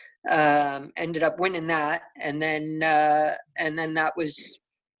 15. Ended up winning that, and then that was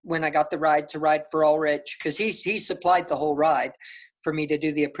when I got the ride to ride for Ulrich, because he supplied the whole ride for me to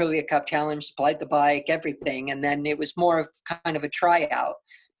do the Aprilia Cup Challenge, supplied the bike, everything, and then it was more of kind of a tryout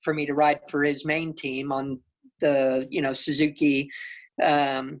for me to ride for his main team on the Suzuki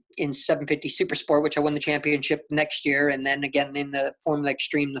in 750 Super Sport, which I won the championship next year, and then again in the Formula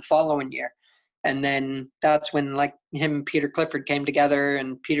Extreme the following year. And then that's when like him and Peter Clifford came together,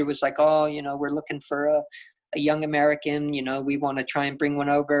 and Peter was like, oh, we're looking for a young American, we want to try and bring one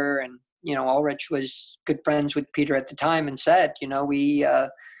over. And, Ulrich was good friends with Peter at the time and said, we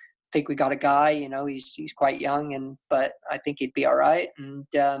think we got a guy, he's quite young, but I think he'd be all right. And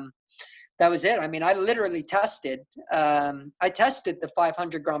that was it. I mean, I literally tested. I tested the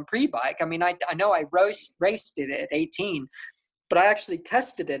 500 Grand Prix bike. I mean, I know I raced it at 18, but I actually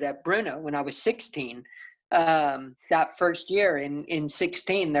tested it at Brno when I was 16. That first year in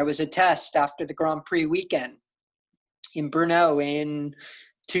 16, there was a test after the Grand Prix weekend in Brno in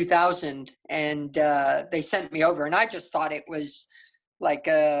 2000, and they sent me over, and I just thought it was like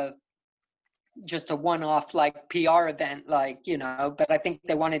just a one-off like PR event, but I think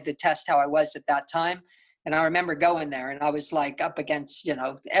they wanted to test how I was at that time. And I remember going there, and I was like up against,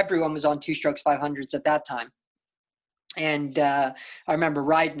 everyone was on two-strokes 500s at that time. And I remember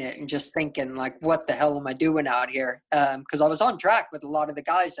riding it and just thinking, like, what the hell am I doing out here? Because I was on track with a lot of the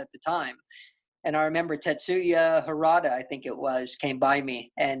guys at the time. And I remember Tetsuya Harada, I think it was, came by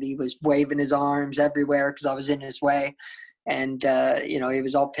me, and he was waving his arms everywhere because I was in his way. And, he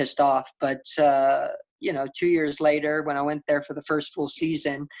was all pissed off. But, 2 years later, when I went there for the first full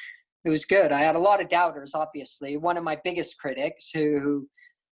season, it was good. I had a lot of doubters, obviously. One of my biggest critics who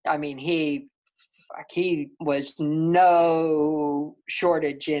I mean, he was no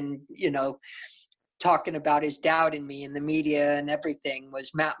shortage in, talking about his doubt in me in the media and everything,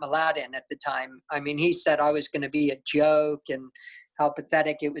 was Matt Mladen at the time. I mean, he said I was going to be a joke and how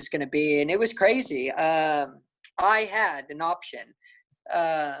pathetic it was going to be. And it was crazy. I had an option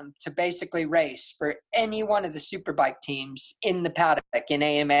to basically race for any one of the Superbike teams in the paddock in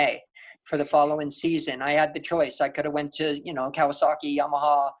AMA for the following season. I had the choice. I could have went to, Kawasaki,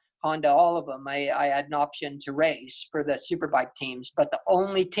 Yamaha, Honda, all of them. I had an option to race for the Superbike teams, but the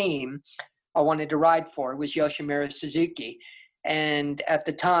only team I wanted to ride for was Yoshimura Suzuki. And at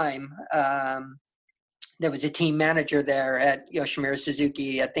the time, there was a team manager there at Yoshimura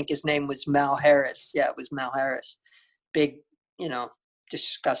Suzuki. I think his name was Mal Harris. Yeah, it was Mal Harris. Big,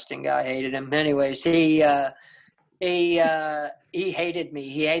 disgusting guy. I hated him. Anyways, he hated me.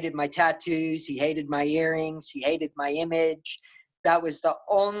 He hated my tattoos. He hated my earrings. He hated my image. That was the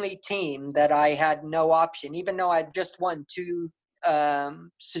only team that I had no option, even though I'd just won 2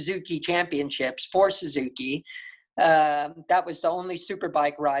 Suzuki championships for Suzuki. That was the only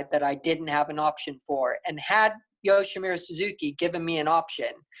Superbike ride that I didn't have an option for. And had Yoshimura Suzuki given me an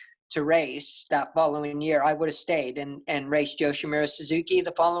option to race that following year, I would have stayed and raced Yoshimura Suzuki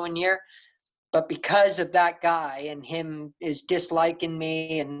the following year. But because of that guy and him is disliking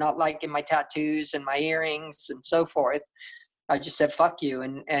me and not liking my tattoos and my earrings and so forth, I just said, fuck you,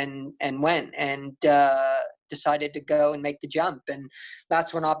 and went and decided to go and make the jump. And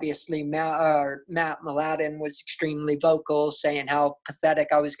that's when obviously Matt Mladen was extremely vocal, saying how pathetic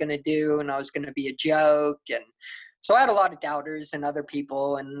I was going to do and I was going to be a joke. And so I had a lot of doubters and other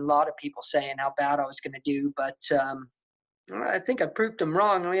people and a lot of people saying how bad I was going to do. But I think I proved them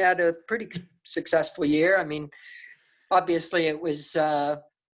wrong. We had a pretty successful year. I mean, obviously it was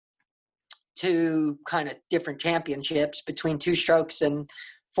 2 kind of different championships between 2-strokes and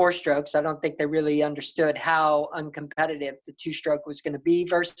 4-strokes. I don't think they really understood how uncompetitive the 2-stroke was going to be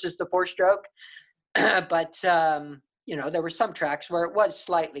versus the 4-stroke. But, there were some tracks where it was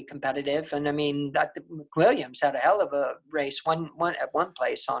slightly competitive. And I mean, Williams had a hell of a race one at one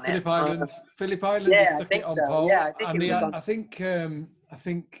place on Phillip it. Island. Phillip Island stuck it on so. pole. Yeah, I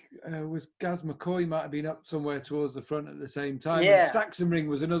think was Gaz McCoy might have been up somewhere towards the front at the same time. Yeah. And Sachsenring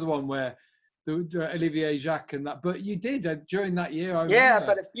was another one where Olivier Jacques and that. But you did during that year. I Yeah,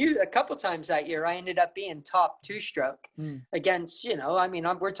 remember. but a couple times that year, I ended up being top two-stroke against, I mean,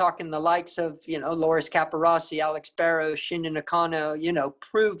 we're talking the likes of, Loris Capirossi, Alex Barrow, Shinya Nakano,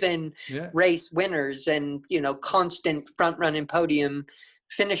 proven race winners and, constant front-running podium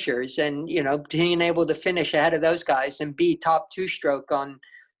finishers. And, being able to finish ahead of those guys and be top two-stroke on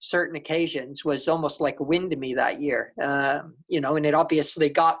certain occasions was almost like a win to me that year. And it obviously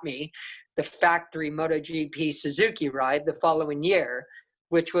got me the factory MotoGP Suzuki ride the following year,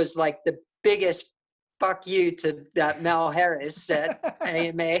 which was like the biggest fuck you to that Mel Harris at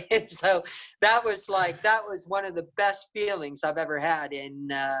AMA. So that was one of the best feelings I've ever had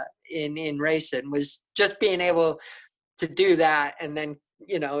in racing, was just being able to do that, and then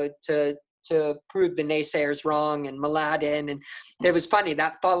to prove the naysayers wrong and Mladen. And it was funny,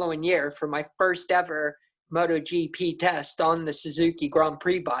 that following year, for my first ever MotoGP test on the Suzuki Grand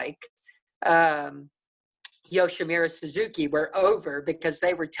Prix bike, Yoshimura Suzuki were over because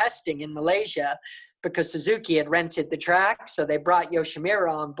they were testing in Malaysia, because Suzuki had rented the track. So they brought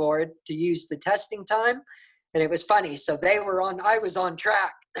Yoshimura on board to use the testing time. And it was funny. So I was on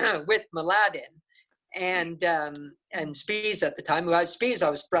track with Mladen and Spies at the time. Spies I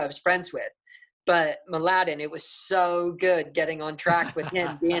was friends with, but Mladen, it was so good getting on track with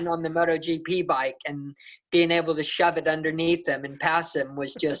him, being on the MotoGP bike and being able to shove it underneath him and pass him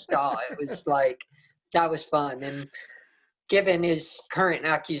was just, it was like, that was fun. And given his current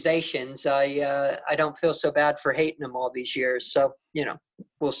accusations, I don't feel so bad for hating him all these years. So,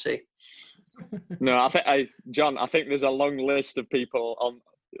 we'll see. No, John, I think there's a long list of people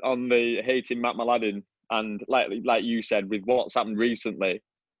on the hating Matt Mladen, and like you said, with what's happened recently,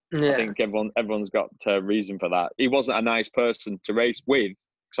 I think everyone's got a reason for that. He wasn't a nice person to race with,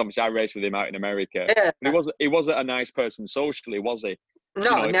 because obviously I raced with him out in America. Yeah. He wasn't a nice person socially, was he?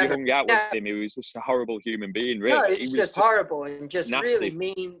 No, if never. you hung out with him, he was just a horrible human being. Really, no, it's just horrible and just nasty. Really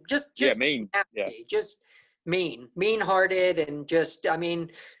mean. Just mean. Nasty, just mean-hearted, and just, I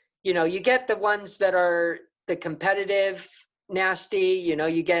mean, you get the ones that are the competitive nasty.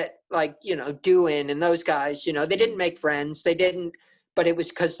 You get like Doohan and those guys. They didn't make friends. They didn't. But it was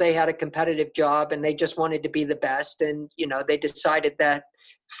because they had a competitive job and they just wanted to be the best. And, they decided that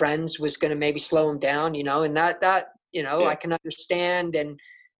friends was going to maybe slow them down, and that I can understand. And,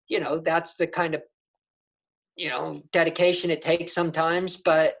 that's the kind of, dedication it takes sometimes.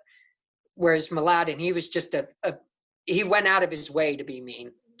 But whereas Mladen, he was just he went out of his way to be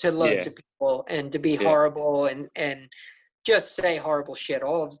mean to loads of people and to be horrible and just say horrible shit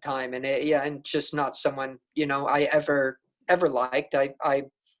all the time. And and just not someone, I ever liked.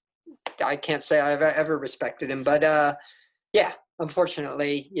 I can't say I've ever respected him, but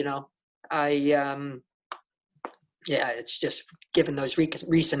unfortunately, it's just, given those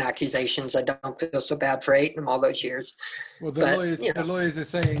recent accusations, I don't feel so bad for hating him all those years. Well, the lawyers are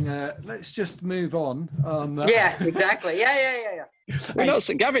saying, let's just move on. Yeah, exactly. Yeah.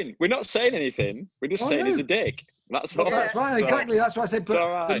 Gavin, we're not saying anything. We're just saying he's a dick. That's all. That's right. Exactly. That's what I said.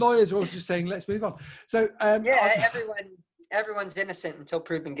 But the lawyers are also saying, let's move on. So everyone's innocent until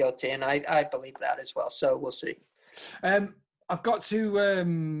proven guilty, and I believe that as well. So we'll see. I've got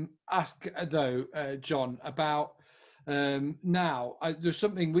to ask though, John, about now. There's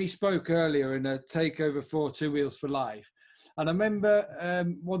something we spoke earlier in a takeover for Two Wheels for Life, and I remember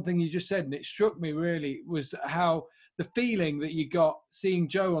one thing you just said, and it struck me really, was how the feeling that you got seeing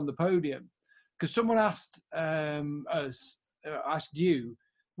Joe on the podium, because someone asked you,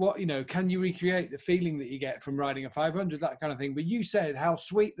 what, can you recreate the feeling that you get from riding a 500, that kind of thing? But you said how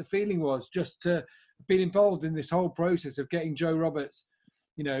sweet the feeling was just to be involved in this whole process of getting Joe Roberts,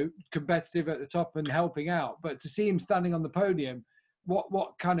 competitive at the top and helping out. But to see him standing on the podium,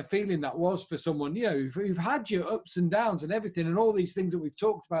 what kind of feeling that was for someone, who've had your ups and downs and everything and all these things that we've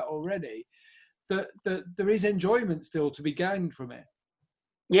talked about already, that there is enjoyment still to be gained from it.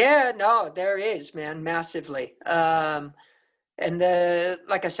 Yeah, no, there is, man, massively. And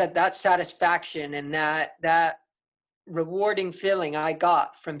like I said, that satisfaction and that rewarding feeling I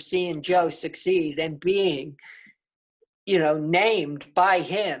got from seeing Joe succeed and being, named by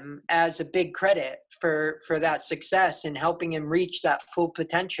him as a big credit for that success and helping him reach that full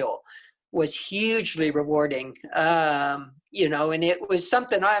potential was hugely rewarding. And it was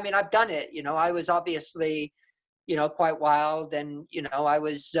something, I've done it, I was obviously, quite wild, and, I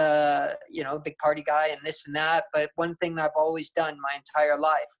was, a big party guy and this and that. But one thing that I've always done my entire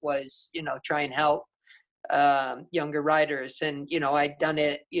life was, try and help younger riders. And, I'd done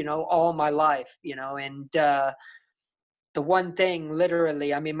it, all my life, and the one thing,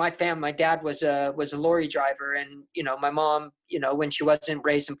 literally, I mean, my dad was a lorry driver, and, you know, my mom, you know, when she wasn't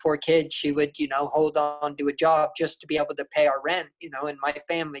raising 4 kids, she would, you know, hold on to a job just to be able to pay our rent, you know, and my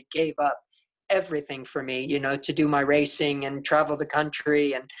family gave up everything for me, you know, to do my racing and travel the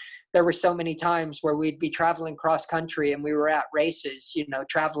country. And there were so many times where we'd be traveling cross country and we were at races, you know,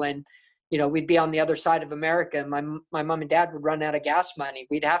 traveling, you know, we'd be on the other side of America, and my mom and dad would run out of gas money.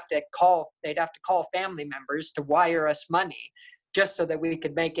 They'd have to call family members to wire us money just so that we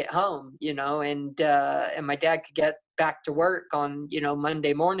could make it home, you know, and my dad could get back to work on, you know,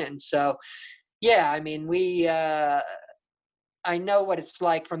 Monday morning. So, yeah, I mean, I know what it's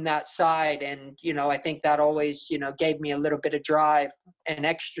like from that side. And, you know, I think that always, you know, gave me a little bit of drive, an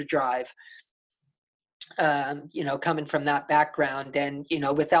extra drive, you know, coming from that background. And, you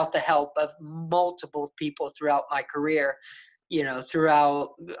know, without the help of multiple people throughout my career, you know,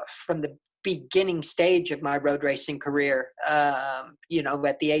 from the beginning stage of my road racing career, you know,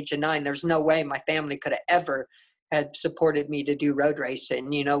 at the age of 9, there's no way my family could have ever had supported me to do road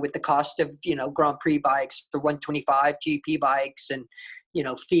racing, you know, with the cost of, you know, Grand Prix bikes, the 125 GP bikes, and, you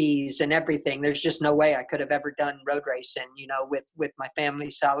know, fees and everything. There's just no way I could have ever done road racing, you know, with my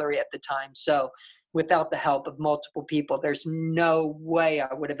family salary at the time. So without the help of multiple people, there's no way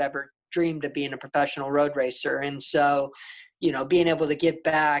I would have ever dreamed of being a professional road racer. And so, you know, being able to give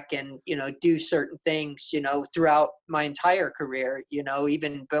back and, you know, do certain things, you know, throughout my entire career, you know,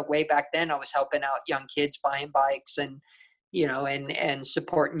 even but way back then I was helping out young kids buying bikes, and, you know, and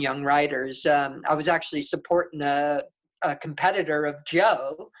supporting young riders. I was actually supporting a competitor of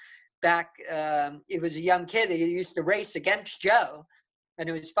Joe back. It was a young kid. He used to race against Joe. And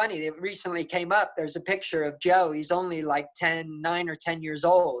it was funny. It recently came up. There's a picture of Joe. He's only like 9 or 10 years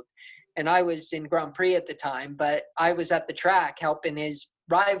old. And I was in Grand Prix at the time, but I was at the track helping his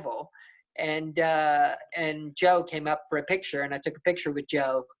rival. And Joe came up for a picture, and I took a picture with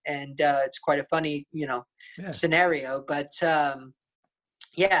Joe. And it's quite a funny, you know, scenario. But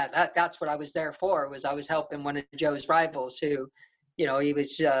yeah, that's what I was there for. Was I was helping one of Joe's rivals who, you know,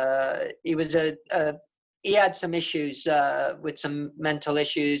 he had some issues with some mental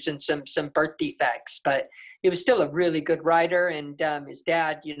issues and some birth defects, but he was still a really good rider. And his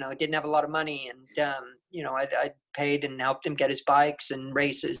dad, you know, didn't have a lot of money, and you know, I paid and helped him get his bikes and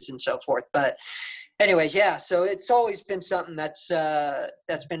races and so forth. But anyways, yeah, so it's always been something that's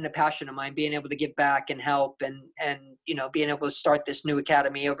been a passion of mine, being able to give back and help, and you know, being able to start this new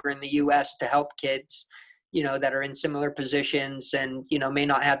academy over in the US to help kids, you know, that are in similar positions and, you know, may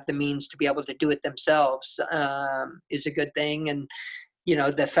not have the means to be able to do it themselves, is a good thing. And, you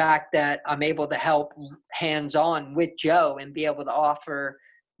know, the fact that I'm able to help hands-on with Joe and be able to offer,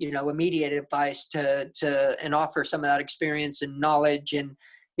 you know, immediate advice and offer some of that experience and knowledge. And,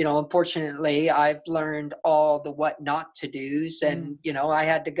 you know, unfortunately, I've learned all the what not to do's, and, you know, I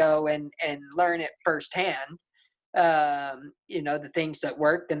had to go and learn it firsthand. You know, the things that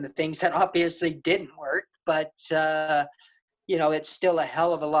worked and the things that obviously didn't work, but you know, it's still a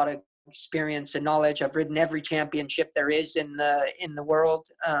hell of a lot of experience and knowledge. I've ridden every championship there is in the world,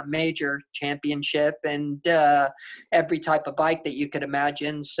 major championship, and every type of bike that you could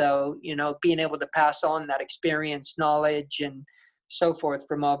imagine. So, you know, being able to pass on that experience, knowledge, and so forth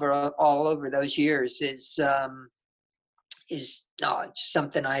from all over those years is it's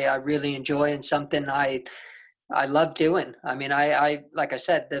something I really enjoy, and something I love doing. I mean, I like I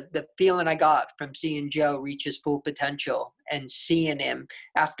said, the feeling I got from seeing Joe reach his full potential, and seeing him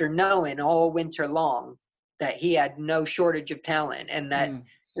after knowing all winter long that he had no shortage of talent, and that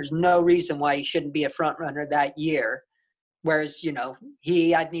there's no reason why he shouldn't be a front runner that year. Whereas, you know,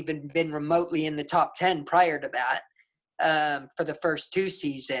 he hadn't even been remotely in the top 10 prior to that. For the first 2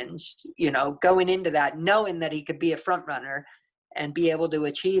 seasons, you know, going into that, knowing that he could be a front runner and be able to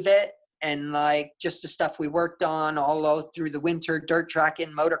achieve it. And like just the stuff we worked on all through the winter, dirt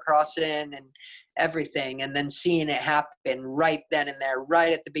tracking, motocrossing, and everything. And then seeing it happen right then and there,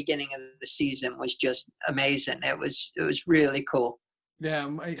 right at the beginning of the season, was just amazing. It was really cool. Yeah,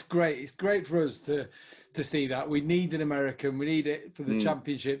 it's great. It's great for us to see that. We need an American. We need it for the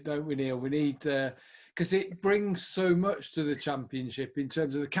championship, don't we, Neil? We need, because it brings so much to the championship in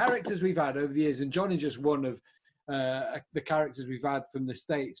terms of the characters we've had over the years. And Johnny just one of the characters we've had from the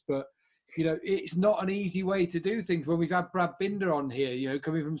States. But, you know, it's not an easy way to do things. When we've had Brad Binder on here, you know,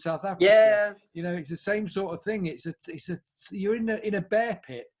 coming from South Africa. Yeah. You know, it's the same sort of thing. You're in a bear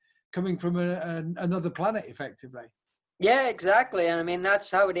pit coming from another planet, effectively. Yeah, exactly. And I mean,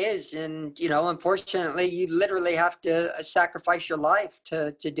 that's how it is. And, you know, unfortunately, you literally have to sacrifice your life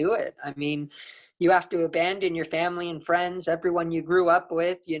to do it. I mean, you have to abandon your family and friends, everyone you grew up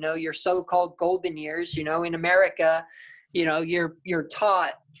with, you know, your so-called golden years. You know, in America, you're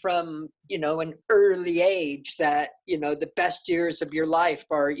taught from, an early age that, the best years of your life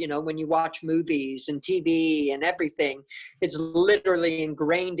are, when you watch movies and TV and everything. It's literally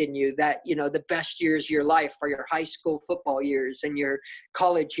ingrained in you that, the best years of your life are your high school football years and your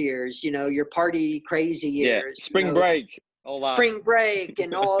college years, your party crazy years. Yeah, spring break. All that. Spring break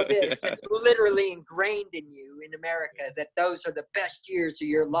and all this. It's literally ingrained in you in America that those are the best years of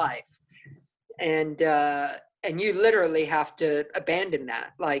your life. And you literally have to abandon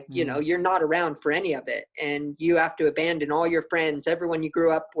that. Like, you're not around for any of it. And you have to abandon all your friends, everyone you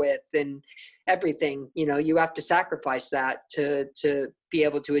grew up with and everything. You have to sacrifice that to be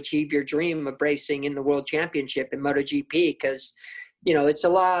able to achieve your dream of racing in the World Championship in MotoGP. Because, it's a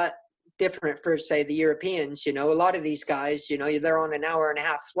lot different for, say, the Europeans. A lot of these guys, they're on an hour and a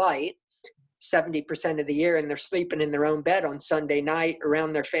half flight 70% of the year, and they're sleeping in their own bed on Sunday night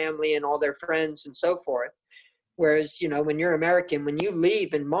around their family and all their friends and so forth. Whereas, when you're American, when you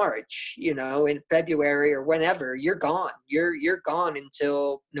leave in March, in February or whenever, you're gone. You're gone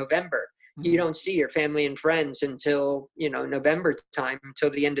until November. Mm-hmm. You don't see your family and friends until, November time, until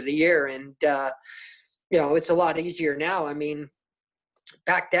the end of the year. And, it's a lot easier now. I mean,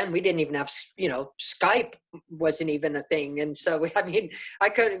 back then we didn't even have, Skype wasn't even a thing. And so, luckily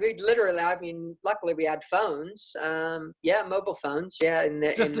we had phones. Mobile phones. Yeah.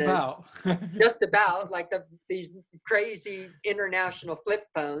 Just about like these crazy international flip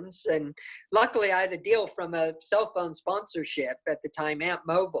phones. And luckily I had a deal from a cell phone sponsorship at the time, Amp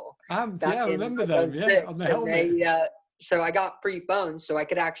Mobile. I remember them. Yeah, on the helmet. So I got free phones so I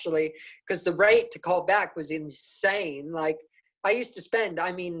could actually, because the rate to call back was insane. Like, I used to spend,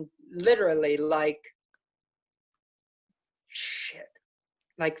 literally like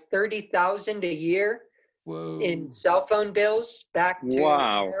 30,000 a year in cell phone bills back to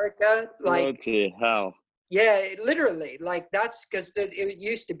America. Like, bloody hell. Yeah, literally. Like, that's because it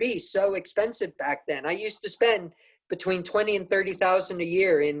used to be so expensive back then. I used to spend between 20 and 30,000 a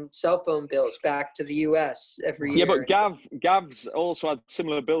year in cell phone bills back to the US every year. Yeah, but Gav's also had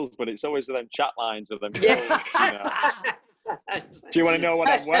similar bills, but it's always them chat lines with them. Yeah. Do you want to know what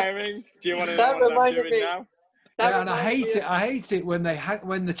I'm wearing? Do you want to know what I'm doing now? Yeah, and I hate it when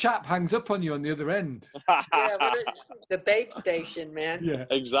when the chap hangs up on you on the other end. Yeah, the babe station, man. Yeah,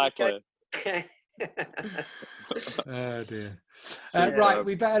 exactly. Oh dear. Right,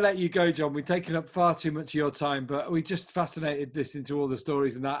 we better let you go, John. We've taken up far too much of your time, but we just fascinated listening to all the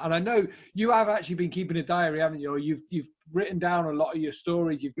stories and that. And I know you have actually been keeping a diary, haven't you? Or you've written down a lot of your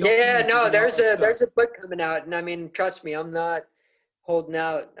stories. There's a book coming out, and trust me, I'm not holding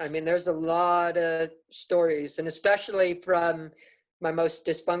out. There's a lot of stories, and especially from my most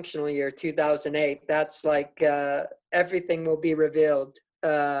dysfunctional year, 2008. That's like everything will be revealed.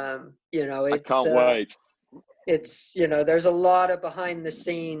 I can't wait. It's, there's a lot of behind the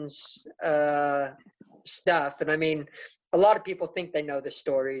scenes stuff. And a lot of people think they know the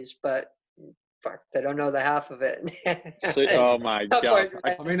stories, but they don't know the half of it. Oh my God.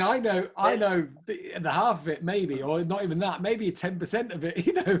 I know the half of it maybe, or not even that, maybe 10% of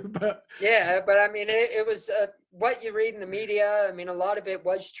it, but. Yeah, but it was what you read in the media. A lot of it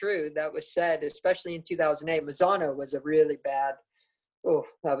was true that was said, especially in 2008. Misano was a really bad. Oh,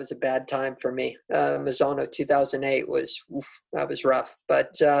 that was a bad time for me. Misano 2008 that was rough.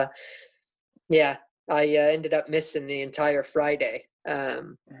 But I ended up missing the entire Friday. I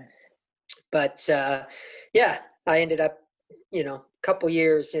ended up, a couple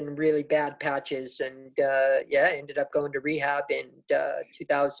years in really bad patches, and ended up going to rehab in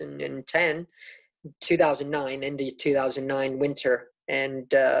 2009 into 2009 winter,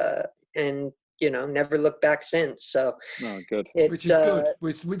 and never looked back since. So good. Which is good.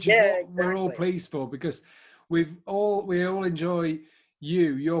 Which is what we're all pleased for, because we all enjoy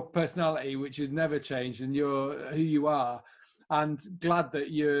your personality, which has never changed, and who you are, and glad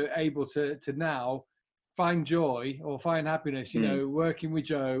that you're able to now find joy or find happiness, working with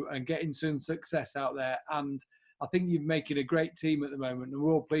Joe and getting some success out there. And I think you're making a great team at the moment, and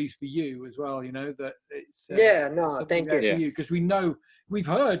we're all pleased for you as well. That it's thank you. Because we've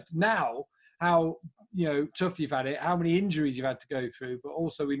heard now how tough you've had it, how many injuries you've had to go through, but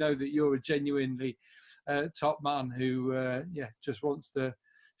also we know that you're a genuinely top man who just wants to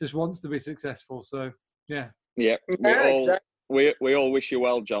be successul. So exactly. We all wish you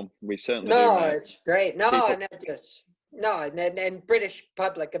well, John. We certainly do. No, it's great. And British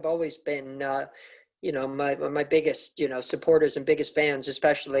public have always been my biggest supporters and biggest fans,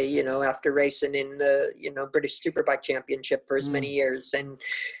 especially after racing in the British Superbike Championship for as many years. And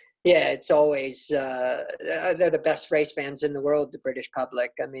Yeah, it's always they're the best race fans in the world, the British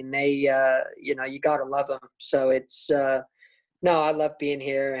public. I mean, they you know, you gotta love them. So it's no, I love being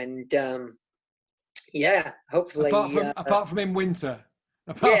here, and yeah, hopefully. Apart from in winter.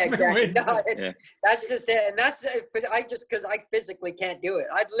 Yeah, exactly. No, Yeah. that's just it, and that's but I just because I physically can't do it.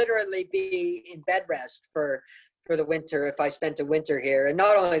 I'd literally be in bed rest for the winter if I spent a winter here. And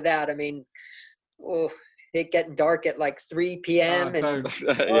not only that, I mean, oh, it getting dark at like 3 p.m. and Yeah.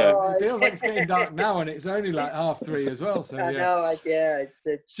 It feels like it's getting dark now, and it's only like 3:30 as well. So I yeah. know, yeah,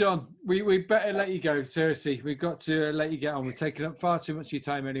 it's John, we better let you go. Seriously, we've got to let you get on. We're taking up far too much of your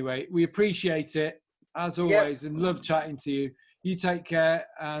time anyway. We appreciate it as always, and love chatting to you. You take care,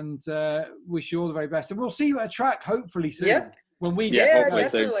 and wish you all the very best. And we'll see you at a track hopefully soon. Yep. When we yeah, get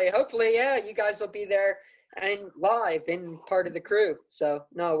definitely. Hopefully, yeah, you guys will be there and live in part of the crew. So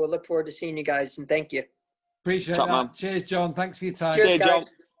no, we'll look forward to seeing you guys, and thank you. Appreciate Top that. man. Cheers, John. Thanks for your time. Cheers, Cheers, guys. John.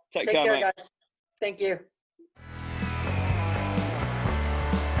 Take Take care, mate. guys. Thank you.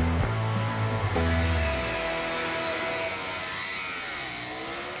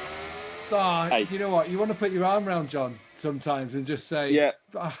 Oh, Hey. you know what? You want to put your arm around John sometimes and just say, Yeah.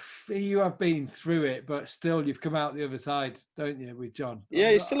 "Oh, you have been through it, but still you've come out the other side, don't you, with John?"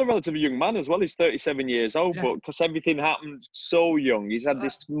 Yeah, he's still a relatively young man as well. He's 37 years old, Yeah. but because everything happened so young, he's had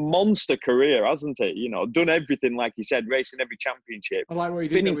this monster career, hasn't he? You know, done everything, like he said, racing every championship. I like what he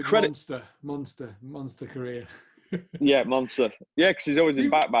did Been there with incredible. Monster career. Yeah, monster. Yeah, because he's always in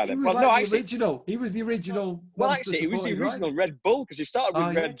back by He then. was Well, like no, the actually, original. He was the original. well, Monster actually, he was the supporting original rider. Red Bull because he started with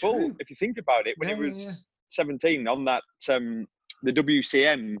Oh, yeah, Red Bull. true. If you think about it, when Yeah, he yeah, was 17 on that the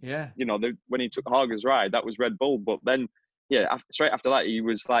WCM, Yeah. you know, when he took Hager's ride, that was Red Bull. But then, yeah, straight after that, he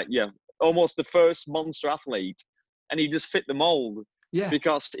was like, yeah, almost the first monster athlete, and he just fit the mold. Yeah.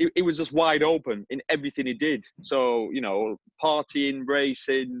 Because he was just wide open in everything he did. So, you know, partying,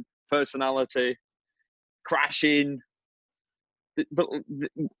 racing, personality, crashing. But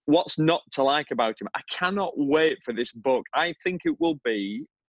what's not to like about him? I cannot wait for this book. I think it will be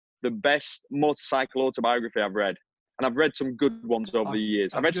the best motorcycle autobiography I've read. And I've read some good ones over the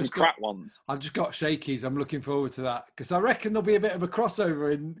years. I've read some crap ones. I've just got shakies. I'm looking forward to that because I reckon there'll be a bit of a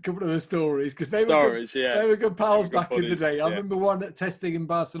crossover in a couple of the stories because they were good pals back in the day. I remember one at testing in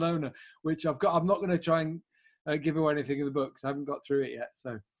Barcelona, which I've got. I'm not going to try and give away anything in the books. I haven't got through it yet.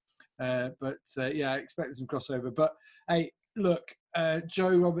 So, yeah, I expect some crossover. But hey, look,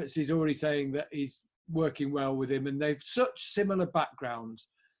 Joe Roberts is already saying that he's working well with him, and they've such similar backgrounds.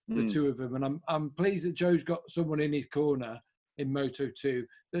 The two of them, and I'm pleased that Joe's got someone in his corner in Moto2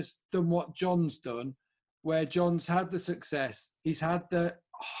 that's done what John's done, where John's had the success, he's had the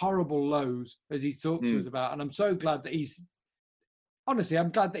horrible lows as he talked to us about, and I'm so glad that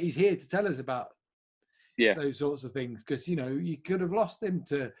I'm glad that he's here to tell us about those sorts of things, because you know you could have lost him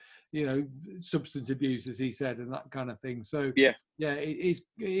to substance abuse, as he said, and that kind of thing. So it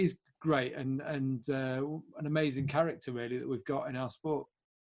is great and an amazing character really that we've got in our sport.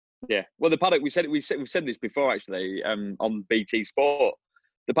 Yeah, well, the paddock, we said this before actually on BT Sport.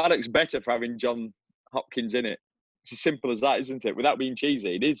 The paddock's better for having John Hopkins in it. It's as simple as that, isn't it? Without being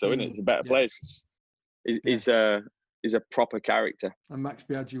cheesy, it is, though, isn't it? It's a better place. He's a proper character. And Max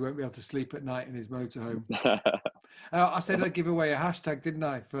Biaggi won't be able to sleep at night in his motorhome. I said I'd give away a hashtag, didn't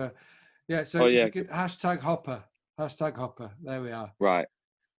I? If you could hashtag Hopper. There we are. Right.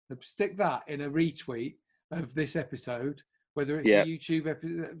 Stick that in a retweet of this episode. Whether it's a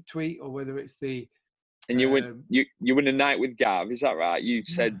YouTube tweet or whether it's the and you win a night with Gav, is that right? You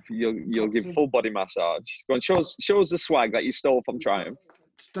said you'll give full body massage. Go on, show us the swag that you stole from Triumph.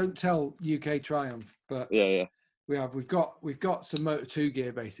 Don't tell UK Triumph, but we've got some Moto2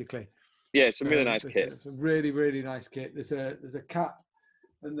 gear basically. Yeah, it's a really nice kit. It's a really, really nice kit. There's a cap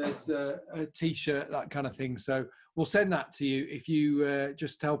and there's a t-shirt, that kind of thing. So we'll send that to you if you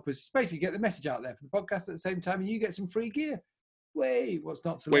just help us basically get the message out there for the podcast at the same time, and you get some free gear. What's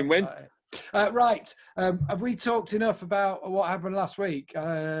not to love win-win? about it? Right. Have we talked enough about what happened last week?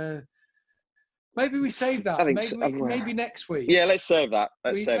 Maybe we save that. Maybe next week. Yeah, let's save that.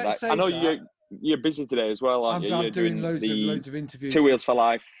 Let's save that. I know you're busy today as well, aren't you? I'm doing loads of interviews. Two Wheels for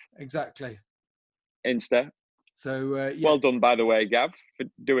Life. Exactly. Insta. So well done, by the way, Gav, for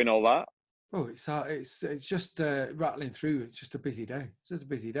doing all that. Oh, it's just rattling through. It's just a busy day. It's just a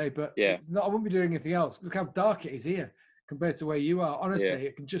busy day, but I wouldn't be doing anything else. Look how dark it is here compared to where you are. Honestly,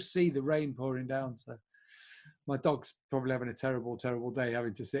 I can just see the rain pouring down. So my dog's probably having a terrible, terrible day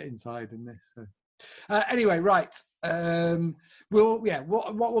having to sit inside in this. So. Anyway, right.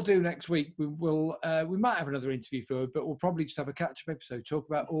 What we'll do next week, we might have another interview for it, but we'll probably just have a catch-up episode, talk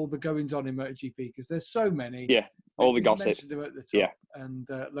about all the goings on in MotoGP, because there's so many. Yeah, all the gossip. Mentioned them at the top, and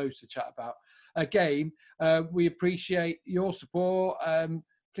loads to chat about. Again, we appreciate your support.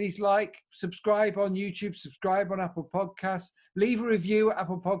 Please subscribe on YouTube, subscribe on Apple Podcasts, leave a review at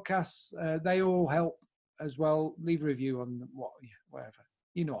Apple Podcasts. They all help as well. Leave a review on whatever.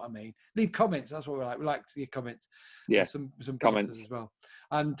 You know what I mean. Leave comments. That's what we like. We like to see comments. Yeah, some comments as well.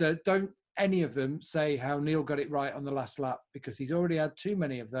 And don't any of them say how Neil got it right on the last lap, because he's already had too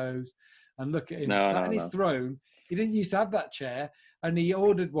many of those. And look at him sat in his throne. He didn't used to have that chair, and he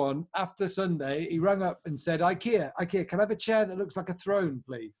ordered one after Sunday. He rang up and said, IKEA, can I have a chair that looks like a throne,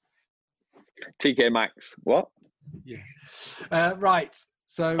 please? TK Maxx. What? Yeah. Right.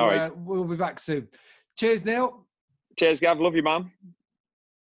 So we'll be back soon. Cheers, Neil. Cheers, Gav. Love you, man.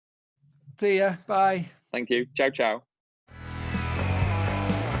 See ya. Bye. Thank you. Ciao, ciao.